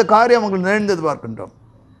கீழ்ப்படித்தபடியால் அந்த காரியம் அவர்கள் நிகழ்ந்தது பார்க்கின்றோம்.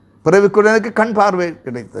 பிறவிக்குடனுக்கு கண் பார்வை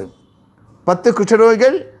கிடைத்தது. 10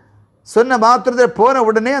 குஷ்டரோகிகள் சொன்ன மாத்திரத்தில் போன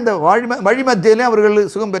உடனே அந்த வழிமத்தியிலே அவர்கள்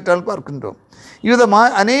சுகம் பெற்றால் பார்க்கின்றோம்.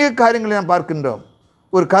 விதமாக அநேக காரியங்களை நாம் பார்க்கின்றோம்.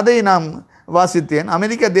 ஒரு கதையை நாம் வாசித்தேன்.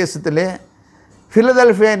 அமெரிக்கா தேசத்திலே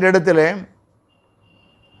பிலதெல்பியா என்ற இடத்துல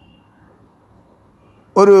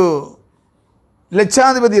ஒரு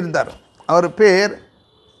லட்சாதிபதி இருந்தார். அவர் பேர்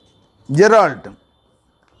ஜெரால்ட்.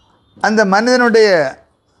 அந்த மனிதனுடைய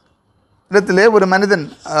இடத்துல ஒரு மனிதன்,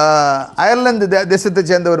 அயர்லாந்து தேசத்தை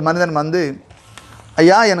சேர்ந்த ஒரு மனிதன்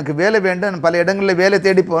ஐயா எனக்கு வேலை வேண்டும், பல இடங்களில் வேலை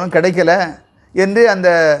தேடி போகணும், கிடைக்கல என்று அந்த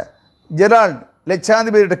ஜெரால்ட்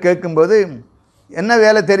லட்சாதிபதிகிட்ட கேட்கும்போது என்ன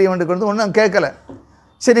வேலை தெரியும் என்று கொண்டு ஒன்றும் கேட்கல.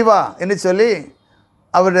 சரி வா என்று சொல்லி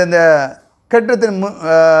அவருடைய அந்த கட்டத்தின்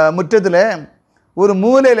முற்றத்தில் ஒரு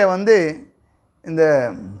மூலையில் இந்த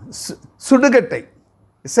சுடுகட்டை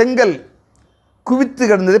செங்கல் குவித்து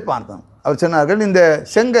கிடந்ததை பார்த்தோம். அவர் சொன்னார்கள், இந்த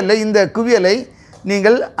செங்கல்லை, இந்த குவியலை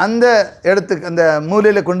நீங்கள் அந்த இடத்துக்கு அந்த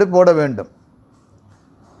மூலையில் கொண்டு போட வேண்டும்.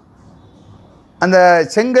 அந்த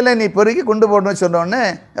செங்கலை நீ பொறுக்கி கொண்டு போடணும்னு சொன்னோடனே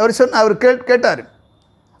அவர் கேட்டார்.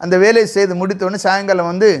 அந்த வேலையை செய்து முடித்தோடனே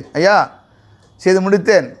சாயங்காலம் ஐயா செய்து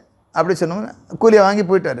முடித்தேன் அப்படி சொன்னோம். கூலியை வாங்கி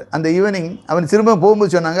போயிட்டார். அந்த ஈவினிங் அவன் திரும்ப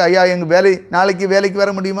போகும்போது சொன்னாங்க, ஐயா எங்கள் நாளைக்கு வேலைக்கு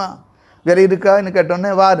வர முடியுமா, வேலை இருக்கான்னு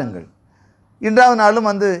கேட்டோன்னே வாருங்கள். 2வது நாளும்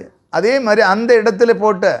அதே மாதிரி அந்த இடத்துல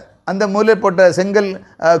போட்ட அந்த மூலையில் போட்ட செங்கல்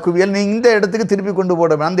குவியல் நீ இந்த இடத்துக்கு திருப்பி கொண்டு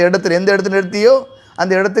போட வேண்டும். அந்த இடத்துல எந்த இடத்துல நிறுத்தியோ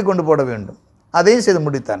அந்த இடத்துக்கு கொண்டு போட வேண்டும். அதையும் செய்து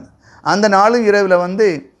முடித்தான். அந்த நாளும் இரவில்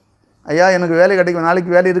ஐயா எனக்கு வேலை கிடைக்கும்,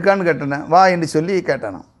 நாளைக்கு வேலை இருக்கான்னு கேட்டேன். வா என்று சொல்லி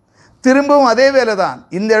கேட்டானான். திரும்பவும் அதே வேலை தான்.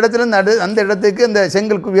 இந்த இடத்துல அந்த இடத்துக்கு இந்த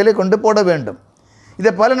செங்கல் குவியலை கொண்டு போட வேண்டும்.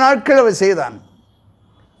 இதை பல நாட்கள் அவர் செய்தான்.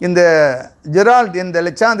 இந்த ஜெரால்ட் இந்த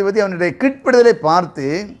லட்சாதிபதி அவனுடைய கீழ்ப்படுதலை பார்த்து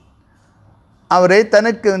அவரை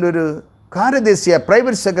தனக்கு ஒரு காரியதேசிய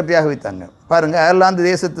பிரைவேட் செக்ரட்டரியாக வைத்தாங்க. பாருங்கள், அயர்லாந்து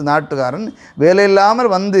தேசத்து நாட்டுக்காரன் வேலை இல்லாமல்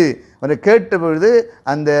வந்து அவரை கேட்ட பொழுது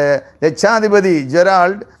அந்த லட்சாதிபதி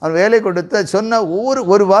ஜெரால்ட் அவன் வேலை கொடுத்த சொன்ன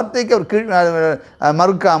ஒரு வார்த்தைக்கு அவர்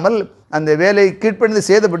மறுக்காமல் அந்த வேலையை கீழ்ப்படிந்து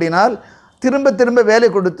செய்தபடினால் திரும்ப திரும்ப வேலை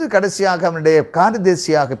கொடுத்து கடைசியாக அவனுடைய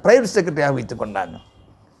காரியதேசியாக பிரைவேட் செக்ரட்டரியாக வைத்து கொண்டாங்க.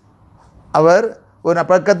 அவர் ஒரு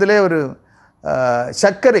பக்கத்திலே ஒரு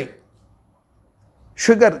சர்க்கரை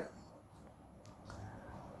சுகர்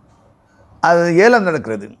அது ஏலம்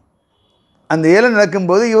நடக்கிறது. அந்த ஏலம்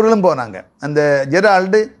நடக்கும்போது இவர்களும் போனாங்க. அந்த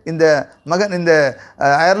ஜெரால்டு இந்த மகன் இந்த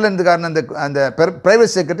அயர்லாந்துக்காரன் அந்த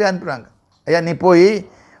பிரைவேட் செக்ரட்டரி அனுப்புகிறாங்க. ஐயா நீ போய்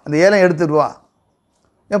அந்த ஏலம் எடுத்துடுவா.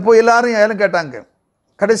 போய் எல்லாரும் ஏலம் கேட்டாங்க.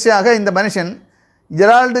 கடைசியாக இந்த மனுஷன்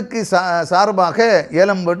ஜெரால்டுக்கு சார்பாக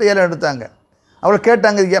ஏலம் போட்டு ஏலம் எடுத்தாங்க. அவளை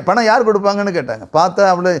கேட்டாங்க பணம் யார் கொடுப்பாங்கன்னு கேட்டாங்க. பார்த்தா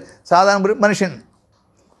அவளை சாதாரண மனுஷன்.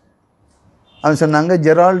 அவன் சொன்னாங்க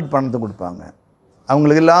ஜெரால்டு பணத்தை கொடுப்பாங்க.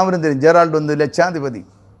 அவங்களுக்கு எல்லாரும் தெரியும் ஜெரால்டு வந்து லட்சாதிபதி.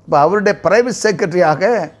 இப்போ அவருடைய பிரைவேட் செக்ரட்டரியாக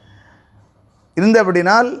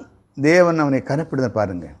இருந்தபடினால் தேவன் அவனை கனப்படுதல்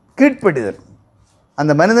பாருங்கள், கீழ்ப்படிதல்.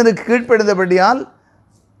 அந்த மனிதனுக்கு கீழ்ப்படிந்தபடியால்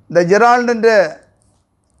இந்த ஜெரால்டு என்ற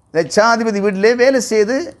லட்சாதிபதி வீட்டிலே வேலை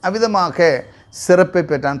செய்து அவ்விதமாக சிறப்பை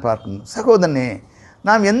பெற்றான் பார்க்கணும். சகோதரனே,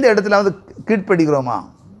 நாம் எந்த இடத்துலாவது கீழ்ப்படுகிறோமா?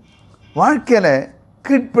 வாழ்க்கையில்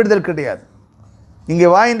கீழ்ப்படுதல் கிடையாது. இங்கே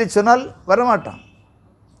வா என்று சொன்னால் வரமாட்டான்.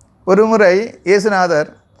 ஒரு முறை இயேசுநாதர்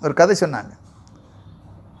ஒரு கதை சொன்னாங்க.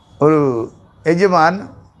 ஒரு எஜமான்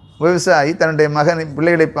விவசாயி தன்னுடைய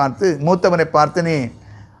பிள்ளைகளை பார்த்து, மூத்தவனை பார்த்து, நீ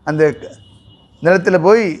அந்த நிலத்தில்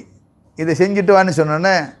போய் இதை செஞ்சுட்டு வான்னு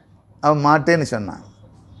சொன்னோன்னே அவன் மாட்டேன்னு சொன்னான்.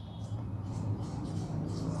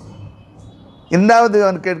 இரண்டாவது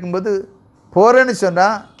அவன் கேட்கும்போது போகிறேன்னு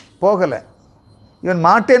சொன்னால் போகலை. இவன்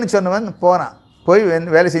மாட்டேன்னு சொன்னவன் போனான், போய்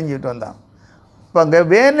வேலை செஞ்சுக்கிட்டு வந்தான். இப்போ அங்கே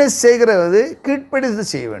வேலை செய்கிறது கீழ்ப்படிந்து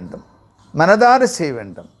செய்ய வேண்டும், மனதார செய்ய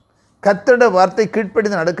வேண்டும். கர்த்தருடைய வார்த்தை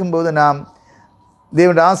கீழ்ப்படிந்து நடக்கும்போது நாம்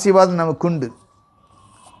தேவனுடைய ஆசீர்வாதம் நமக்கு உண்டு.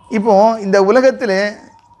 இப்போது இந்த உலகத்தில்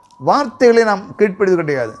வார்த்தைகளை நாம் கீழ்ப்படிது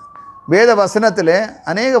கிடையாது. வேத வசனத்தில்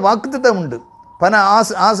அநேக வாக்குத்தத்தம் உண்டு,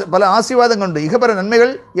 பல ஆசீர்வாதங்கள் உண்டு, இகபர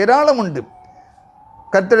நன்மைகள் ஏராளம் உண்டு.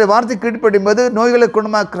 கர்த்தருடைய வார்த்தை கீழ்ப்படியும்போது நோய்களை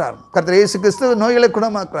குணமாக்குறார். கர்த்தர் இயேசு கிறிஸ்து நோய்களை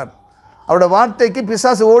குணமாக்குறார். அவருடைய வார்த்தைக்கு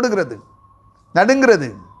பிசாசு ஓடுகிறது, நடுங்கிறது.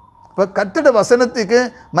 இப்போ கர்த்தருடைய வசனத்துக்கு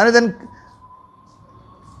மனிதன்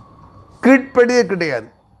கீழ்ப்படியே கிடையாது.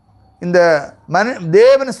 இந்த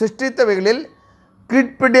தேவன் சிருஷ்டித்தவைகளில்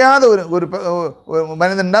கீழ்ப்படியாத ஒரு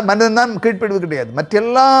மனிதன் தான் கீழ்ப்படிவது கிடையாது.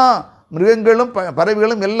 மற்றெல்லா மிருகங்களும்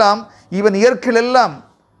பறவைகளும் எல்லாம் ஈவன் இயற்கையில் எல்லாம்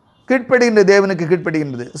கீழ்ப்படுகின்ற தேவனுக்கு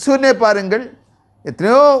கீழ்ப்படுகின்றது. சூரியனை பாருங்கள்,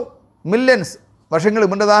 எத்தனையோ மில்லியன்ஸ்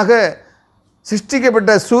வருஷங்களுக்கு முன்னதாக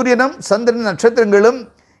சிருஷ்டிக்கப்பட்ட சூரியனும் சந்திரன் நட்சத்திரங்களும்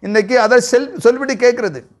இன்றைக்கி அதை சொல்படி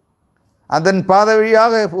கேட்கிறது. அதன் பாதை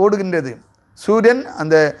வழியாக ஓடுகின்றது. சூரியன்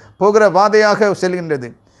அந்த போகிற பாதையாக செல்கின்றது,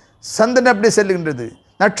 சந்திரன் அப்படி செல்கின்றது,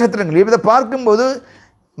 நட்சத்திரங்கள். இதை பார்க்கும்போது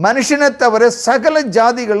மனுஷனை தவிர சகல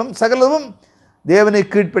ஜாதிகளும் சகலமும் தேவனை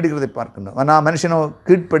கீழ்ப்படுகிறதை பார்க்கின்றோம். ஆனால் மனுஷனோ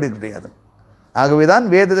கீழ்ப்படி கிடையாது. ஆகவே தான்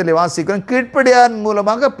வேதத்தில் வாசிக்கிறோம், கீழ்ப்படியான்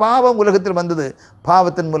மூலமாக பாவம் உலகத்தில் வந்தது,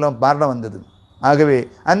 பாவத்தின் மூலம் மரணம் வந்தது. ஆகவே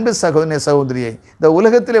அன்பு சகோதரனே சகோதரியை, இந்த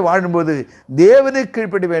உலகத்திலே வாழும்போது தேவனை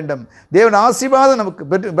கீழ்ப்பட வேண்டும். தேவன் ஆசீர்வாதம் நமக்கு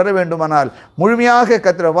பெற வேண்டுமானால் முழுமையாக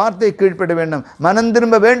கர்த்தருடைய வார்த்தையை கீழ்ப்பட வேண்டும். மனம்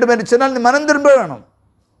திரும்ப வேண்டும் என்று சொன்னால் மனம் திரும்ப வேணும்.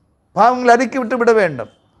 பாவங்களை அடுக்கி விட்டு விட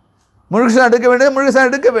வேண்டும். முழுசாக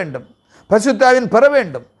எடுக்க வேண்டும். பரிசுத்தாவின் பெற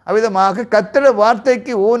வேண்டும். அவ்விதமாக கர்த்தருடைய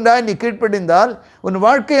வார்த்தைக்கு ஒன்றாய் நீ கீழ்ப்படிந்தால் உன்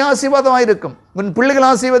வாழ்க்கை ஆசீர்வாதமாயிருக்கும். உன் பிள்ளைகள்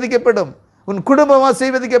ஆசீர்வதிக்கப்படும், உன் குடும்பம்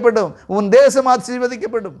ஆசீர்வதிக்கப்படும், உன் தேசம்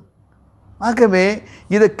ஆசீர்வதிக்கப்படும். ஆகவே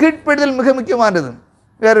இது கீழ்ப்படிதல் மிக முக்கியமானது.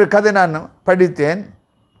 வேறொரு கதை நான் படித்தேன்.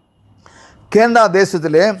 கேனடா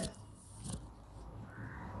தேசத்திலே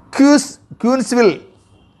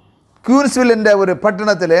கியூன்ஸ்வில் என்ற ஒரு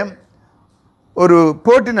பட்டணத்தில் ஒரு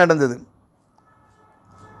போட்டி நடந்தது.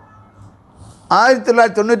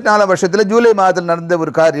 1994 வருஷத்தில் ஜூலை மாதத்தில் நடந்த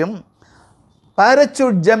ஒரு காரியம்,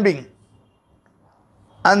 பாராசூட் ஜம்பிங்.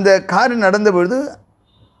 அந்த காரியம் நடந்த பொழுது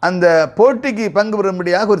அந்த போட்டிக்கு பங்கு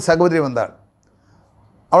பெறும்படியாக ஒரு சகோதரி வந்தாள்.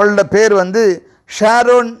 அவளோட பேர்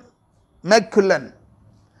ஷாரோன் மேக்குல்லன்.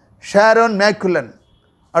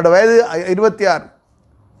 அவளோட வயது 26.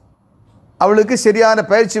 அவளுக்கு சரியான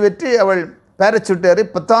பயிற்சி பெற்று அவள் பாராசூட் ஏறி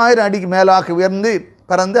 10,000 அடிக்கு மேலாக உயர்ந்து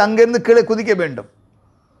பறந்து அங்கிருந்து கீழே குதிக்க வேண்டும்.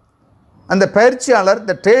 அந்த பயிற்சியாளர்,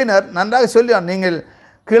 இந்த ட்ரெயினர் நன்றாக சொல்லியான், நீங்கள்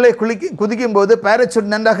கீழே குதிக்கும் போது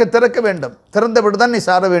பாராசூட் நன்றாக திறக்க வேண்டும், திறந்தபடி தான் நீ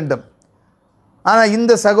சார வேண்டும். ஆனால்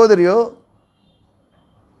இந்த சகோதரியோ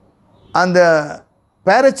அந்த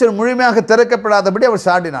பேரச்சல் முழுமையாக திறக்கப்படாதபடி அவள்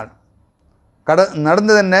சாடினாள்.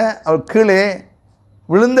 நடந்தது என்ன, அவள் கீழே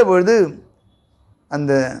விழுந்த பொழுது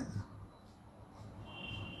அந்த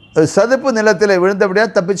சதுப்பு நிலத்தில்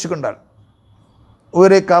விழுந்தபடியாக தப்பிச்சு கொண்டாள்,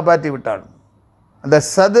 ஊரை காப்பாற்றி விட்டாள். அந்த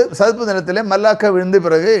சதுப்பு நிலத்தில் மல்லாக்க விழுந்த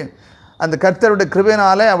பிறகு அந்த கர்த்தருடைய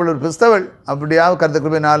கிருபையினாலே அவள் ஒரு கிறிஸ்தவள், அப்படியாக கர்த்தர்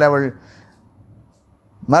கிருபையினாலே அவள்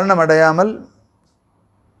மரணம் அடையாமல்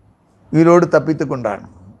உயிரோடு தப்பித்து கொண்டாள்.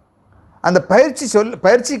 அந்த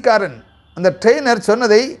பயிற்சிக்காரன் அந்த ட்ரெயினர்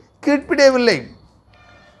சொன்னதை கீழ்ப்படியவில்லை.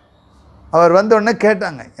 அவர் வந்த உடனே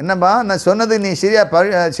கேட்டாங்க, என்னப்பா நான் சொன்னது நீ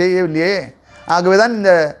சரியாக செய்யவில்லையே, ஆகவே தான்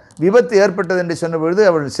இந்த விபத்து ஏற்பட்டது என்று சொன்ன பொழுது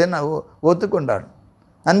அவள் ஒத்துக்கொண்டாள்.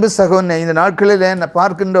 அன்பு சகோதரனே, இந்த நாட்களில்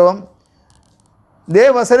பார்க்கின்றோம்,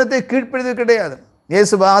 தேவ வசனத்தை கீழ்ப்படிவது கிடையாது.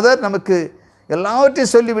 இயேசுபாதர் நமக்கு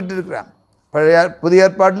எல்லாவற்றையும் சொல்லிவிட்டிருக்கிறார். புதிய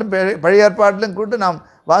ஏற்பாட்டிலும் பழைய ஏற்பாட்டிலும் கூட நாம்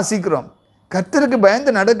வாசிக்கிறோம். கர்த்தருக்கு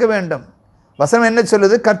பயந்து நடக்க வேண்டும். வசனம் என்ன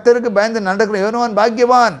சொல்லுது? கர்த்தருக்கு பயந்து நடக்கிற எவனவன்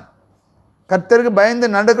பாக்கியவான். கர்த்தருக்கு பயந்து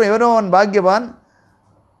நடக்கிற எவனவன் பாக்கியவான்.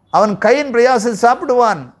 அவன் கையின் பிரயாசத்தில்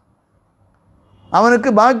சாப்பிடுவான், அவனுக்கு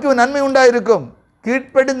பாக்கியம் நன்மை உண்டாயிருக்கும்.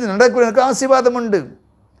 கீழ்ப்படிந்து நடக்கிறவனுக்கு ஆசீர்வாதம் உண்டு,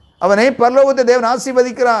 அவனை பரலோகத்தை தேவன்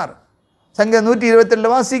ஆசீர்வதிக்கிறார். சங்கீதம்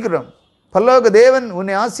 127 வாசிக்கிறோம். பரலோக தேவன்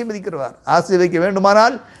உன்னை ஆசீர்வதிக்கிறார். ஆசீர்வதிக்க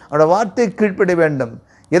வேண்டுமானால் அவனோட வார்த்தை கீழ்ப்பட வேண்டும்.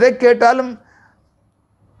 எதை கேட்டாலும்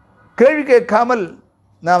கேள்வி கேட்காமல்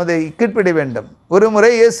நாம் அதை கீழ்ப்பட வேண்டும். ஒரு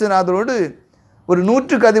முறை இயேசுநாதரோடு ஒரு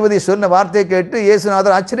 100க்கு அதிபதி சொன்ன வார்த்தையை கேட்டு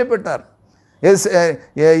இயேசுநாதர் ஆச்சரியப்பட்டார்.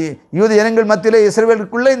 யூத ஜனங்கள் மத்தியிலே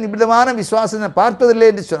இஸ்ரவேலுக்குள்ளே இந்த விதமான விசுவாசம் பார்ப்பதில்லை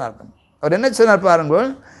என்று சொன்னார்கள். அவர் என்ன சொன்னார் பாருங்கள்,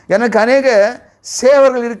 எனக்கு அநேக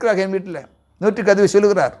சேவர்கள் இருக்கிறார்கள் என் வீட்டில். 100க்கு அதிபதி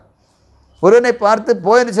சொல்லுகிறார். ஒருவனை பார்த்து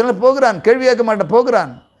போய் என்று சொன்னால் போகிறான், கேள்வி கேட்க மாட்டான்,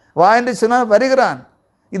 போகிறான். வா என்று சொன்னால் வருகிறான்,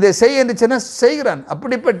 இதை செய் என்று சொன்னால் செய்கிறான்.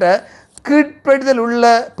 அப்படிப்பட்ட கீழ்ப்படிதல் உள்ள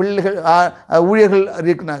பிள்ளைகள் ஊழியர்கள்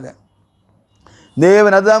இருக்கிறாங்க.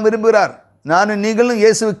 தேவன் அதுதான் விரும்புகிறார். நானும் நீங்களும்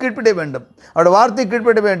இயேசுவை கீழ்ப்படிய வேண்டும், அவருடைய வார்த்தை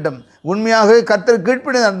கீழ்ப்பட வேண்டும். உண்மையாகவே கர்த்தர்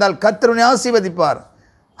கீழ்ப்படி நடந்தால் கர்த்தருனை ஆசீர்வதிப்பார்.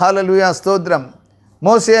 ஹல்லேலூயா, ஸ்தோத்திரம்.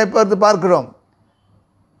 மோசேயை பார்த்து பார்க்கிறோம்,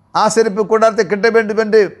 ஆசரிப்பு கூடாரத்தை கட்ட வேண்டும்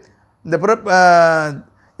என்று இந்த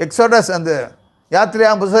எக்ஸோடஸ் அந்த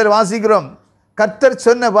யாத்திரையாம் புத்தகத்தில் வாசிக்கிறோம். கர்த்தர்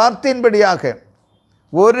சொன்ன வார்த்தையின்படியாக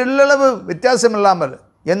ஒரு அளவு வித்தியாசம் இல்லாமல்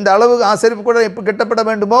எந்த அளவு ஆசரிப்பு கூட எப்போ கட்டப்பட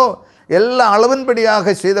வேண்டுமோ எல்லா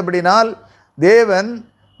அளவின்படியாக செய்தபடினால் தேவன்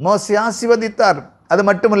மோசே ஆசீர்வதித்தார். அது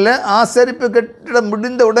மட்டுமல்ல, ஆசரிப்பு கட்டிட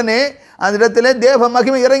முடிந்த உடனே அந்த இடத்திலே தேவ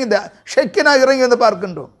மகிமை இறங்கித ஷெக்கினாக இறங்கி வந்து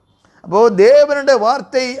பார்க்கின்றோம். அப்போது தேவனுடைய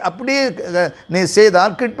வார்த்தை அப்படியே நீ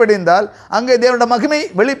செய்தால், கீழ்ப்படிந்தால் அங்கே தேவனுடைய மகிமை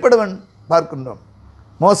வெளிப்படுவன் பார்க்கின்றோம்.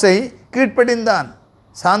 மோசை கீழ்ப்படிந்தான்,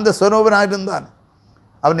 சாந்த சொரூபனாக இருந்தான்.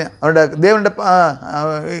 அவனுடைய தேவனுடைய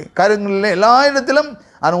காரியங்களில் எல்லா இடத்திலும்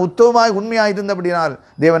அவன் உத்தமமாய் உண்மையாக இருந்தபடினால்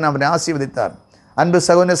தேவன் அவனை ஆசீர்வதித்தார். அன்பு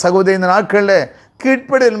சகோதர சகோதரி, இந்த நாட்களில்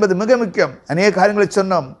கீழ்ப்படிதல் என்பது மிக முக்கியம். அநேக காரியங்களை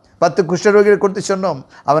சொன்னோம். 10 குஷ்டரோகிகளை கொடுத்து சொன்னோம்,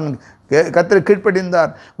 அவன் கர்த்தரை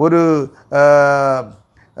கீழ்ப்படிந்தார். ஒரு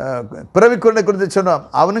பிறவிக்குழந்தை குறித்து சொன்னோம்,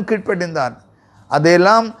 அவனும் கீழ்ப்படிந்தான்.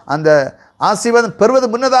 அதையெல்லாம் அந்த ஆசீர்வாதம் பெறுவது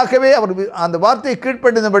முன்னதாகவே அவர் அந்த வார்த்தையை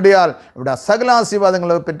கீழ்ப்படிந்தபடியால் அவருடைய சகல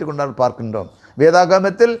ஆசீர்வாதங்களை பெற்றுக்கொண்டால் பார்க்கின்றோம்.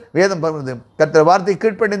 வேதாகமத்தில் வேதம் பகிர்ந்து கர்த்தர் வார்த்தை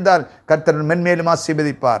கீழ்ப்படிந்தால் கர்த்தர் மென்மேலும்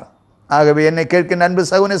ஆசீர்வதிப்பார். ஆகவே என்னை கேட்கின்ற அன்பு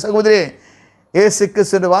சகோதர சகோதரி, இயேசு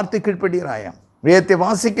கிறிஸ்து வார்த்தை கீழ்ப்படிகிறாயா? வேதத்தை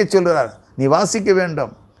வாசிக்க சொல்கிறார். நீ வாசிக்க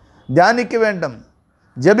வேண்டும், தியானிக்க வேண்டும்,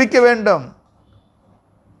 ஜபிக்க வேண்டும்.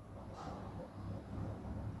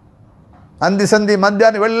 அந்தி சந்தி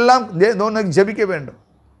மத்தியானம் எல்லாம் ஜபிக்க வேண்டும்.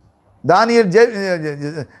 தானியேல்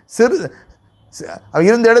சிறு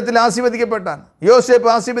இருந்த இடத்தில் ஆசீர்வதிக்கப்பட்டான். யோசேப்பு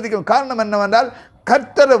ஆசீர்வதிக்க காரணம் என்னவென்றால்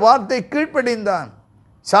கர்த்தர் வார்த்தை கீழ்ப்படிந்தான்.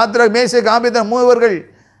 சாத்ராக், மேஷாக், ஆபேத்நேகோ 3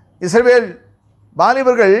 இஸ்ரவேல்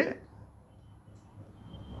வாலிபர்கள்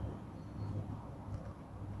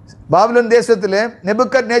பாபிலோன் தேசத்தில்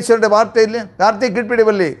நேபுக்கத்நேச்சருடைய வார்த்தை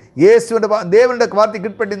கீழ்ப்படியவில்லை. இயேசுடைய தேவனுடைய வார்த்தை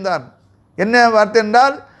கீழ்ப்படிந்தார். என்ன வார்த்தை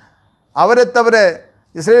என்றால், அவரை தவிர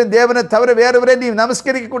இஸ்ரவேல் தேவனை தவிர வேறவரை நீ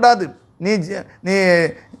நமஸ்கரிக்க கூடாது, நீ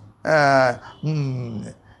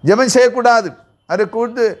ஜெபம் செய்யக்கூடாது, அவரை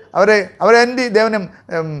கூட்டு அவரை அன்றி தேவனை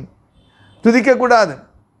துதிக்கக்கூடாது,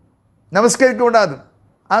 நமஸ்கரிக்கக்கூடாது.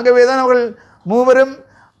 ஆகவே தான் அவர்கள் 3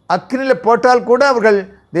 அக்கினியில் போட்டால் கூட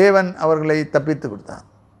தேவன் அவர்களை தப்பித்து கொடுத்தார்.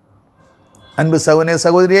 அன்பு சகோதரனே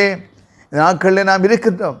சகோதரியே, இந்த நாட்களில் நாம்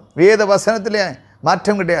இருக்கின்றோம். வேத வசனத்திலே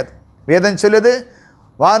மாற்றம் கிடையாது. வேதம் சொல்லுது,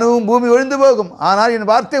 வானமும் பூமி ஒழிந்து போகும், ஆனால் என்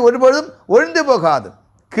வார்த்தை ஒருபொழுதும் ஒழிந்து போகாது.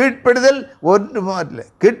 கீழ்ப்படுதல் ஒன்று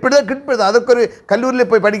கீழ்ப்படுதல் அதற்கு ஒரு கல்லூரியில்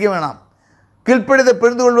போய் படிக்க வேணாம். கீழ்ப்படுதல்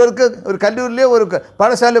புரிந்து கொள்வதற்கு ஒரு கல்லூரியிலே ஒரு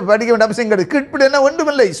பாடசாலை படிக்க வேண்டிய அவசியம் கிடையாது. கீழ்ப்படினா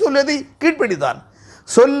ஒன்றுமில்லை, சொல்வதை கீழ்ப்படிதான்.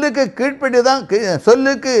 சொல்லுக்கு கீழ்ப்படி தான்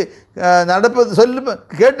சொல்லுக்கு நடப்பது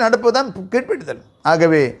கேட்டு நடப்பது தான் கீழ்ப்படிதல்.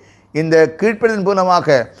 ஆகவே இந்த கீழ்ப்படிதல் மூலமாக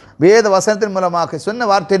வேத வசனத்தின் மூலமாக சொன்ன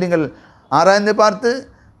வார்த்தை நீங்கள் ஆராய்ந்து பார்த்து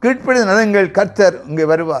கீழ்ப்படிதல் நடங்கள். கர்த்தர் இங்கே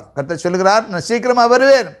வருவார். கர்த்தர் சொல்கிறார், நான் சீக்கிரமாக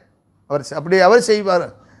வருவேன். அவர் செய்வார்.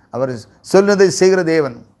 அவர் சொல்வதை செய்கிற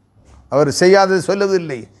தேவன். அவர் செய்யாததை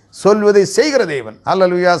சொல்வதில்லை, சொல்வதை செய்கிற தேவன்.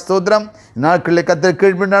 அல்லேலூயா, ஸ்தோத்திரம். நாட்களில் கர்த்தர்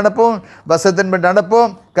கீழ்ப்படி நடப்போம், வசனத்தின்படி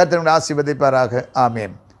நடப்போம். கர்த்தர் ஆசீர்வதிப்பாராக.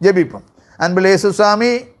 ஆமென். ஜெபிப்போம். அன்பில் இயேசு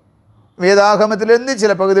சுவாமி, வேதாகமத்திலிருந்து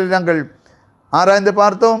சில பகுதியில் நாங்கள் ஆராய்ந்து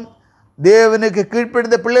பார்த்தோம். தேவனுக்கு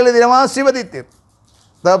கீழ்ப்படிந்த பிள்ளைகளை தினம் ஆசீர்வதித்தீர்.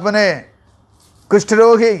 தகப்பனே,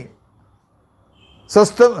 குஷ்டரோகி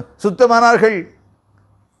சுத்தமானார்கள்,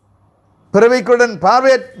 பிறவைக்குடன்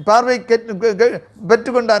பார்வை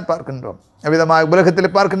பெற்றுக்கொண்டான் பார்க்கின்றோம். அவ்விதமாக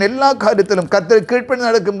உலகத்தில் பார்க்கின்ற எல்லா காரியத்திலும் கர்த்தர் கீழ்ப்படிந்து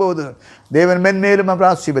நடக்கும்போது தேவன் மென்மேலும் அவர்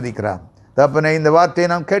ஆசீர்வதிக்கிறார். தகப்பனே, இந்த வார்த்தையை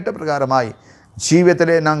நாம் கேட்ட பிரகாரமாய்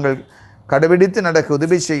ஜீவியத்திலே நாங்கள் கடைபிடித்து நடக்க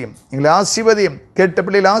உதவி செய்யும். எங்களை ஆசீர்வதியும். கேட்ட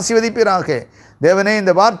பிள்ளைகளை ஆசீர்வதிப்பீராக. தேவனே,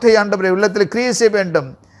 இந்த வார்த்தை ஆண்டவரை உள்ளத்தில் கிரியை செய்ய வேண்டும்.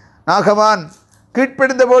 நாகவான்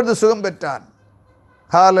கீழ்ப்படிந்த பொழுது சுகம் பெற்றான்.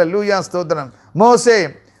 ஹல்லேலூயா, ஸ்தோத்திரம். மோசே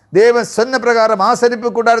தேவன் சொன்ன பிரகாரம் ஆசரிப்பு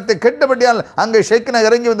கூடாரத்தை கெட்டபடியால் அங்கே ஷேக்கினா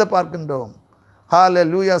இறங்கி வந்து பார்க்கின்றோம்.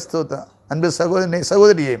 ஹல்லேலூயா, ஸ்தோத்திரம். அன்பு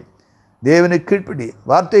சகோதரியே, தேவனுக்கு கீழ்ப்படி,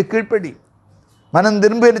 வார்த்தை கீழ்ப்படி. மனம்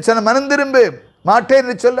திரும்பு என்று சொன்ன மனம் திரும்பு, மாட்டேன்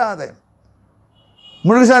என்று சொல்லாதே.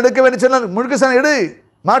 முழுகுசான் எடுக்க வேண்டும் சொன்னால் முழுகுசான் எடு,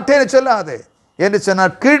 மாட்டேன்னு சொல்லாதே என்று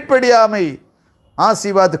சொன்னால் கீழ்ப்படியாமை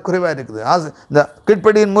ஆசீர்வாத குறைவாக இருக்குது. இந்த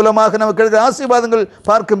கீழ்ப்படியின் மூலமாக நமக்கு கிடைக்கிற ஆசீர்வாதங்கள்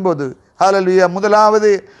பார்க்கும்போது ஹல்லேலூயா, முதலாவது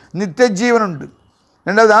நித்திய ஜீவன் உண்டு,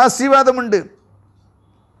 இரண்டாவது ஆசீர்வாதம் உண்டு,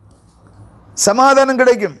 சமாதானம்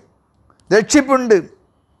கிடைக்கும், ரட்சிப்பு உண்டு.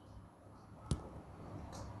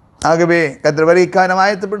 ஆகவே கர்த்தர் வருகைக்காக நாம்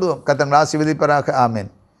ஆயத்தப்படுவோம். கர்த்தர் ஆசீர்வதிப்பாராக. ஆமென்.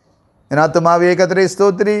 என் ஆத்துமாவே கர்த்தரை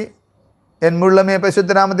ஸ்தோத்திரி, என் முள்ளமே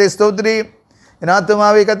பரிசுத்த நாமத்தை ஸ்தோத்திரி, என்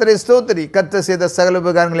ஆத்துமாவே கர்த்தரை ஸ்தோத்திரி, கர்த்தர் செய்த சகல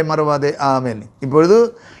உபகாரங்களை மறவாதே. ஆமென். இப்பொழுது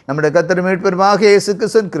நம்முடைய கர்த்தர் மீட்பெருமாக இயேசு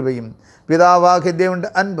கிறிஸ்துவின் கிருபையும் பிதாவாகிய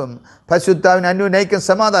தேவனுடைய அன்பும் பரிசுத்தாவின் அன்பின்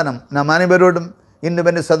சமாதானம் நம் அனைவரோடும் இன்னும்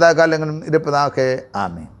என்று சதா காலங்களும் இருப்பதாக.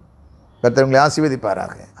 ஆமென். கர்த்தர் உங்களை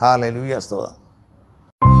ஆசீர்வதிப்பாராக. ஹல்லேலூயா, ஸ்தோத்திரம்.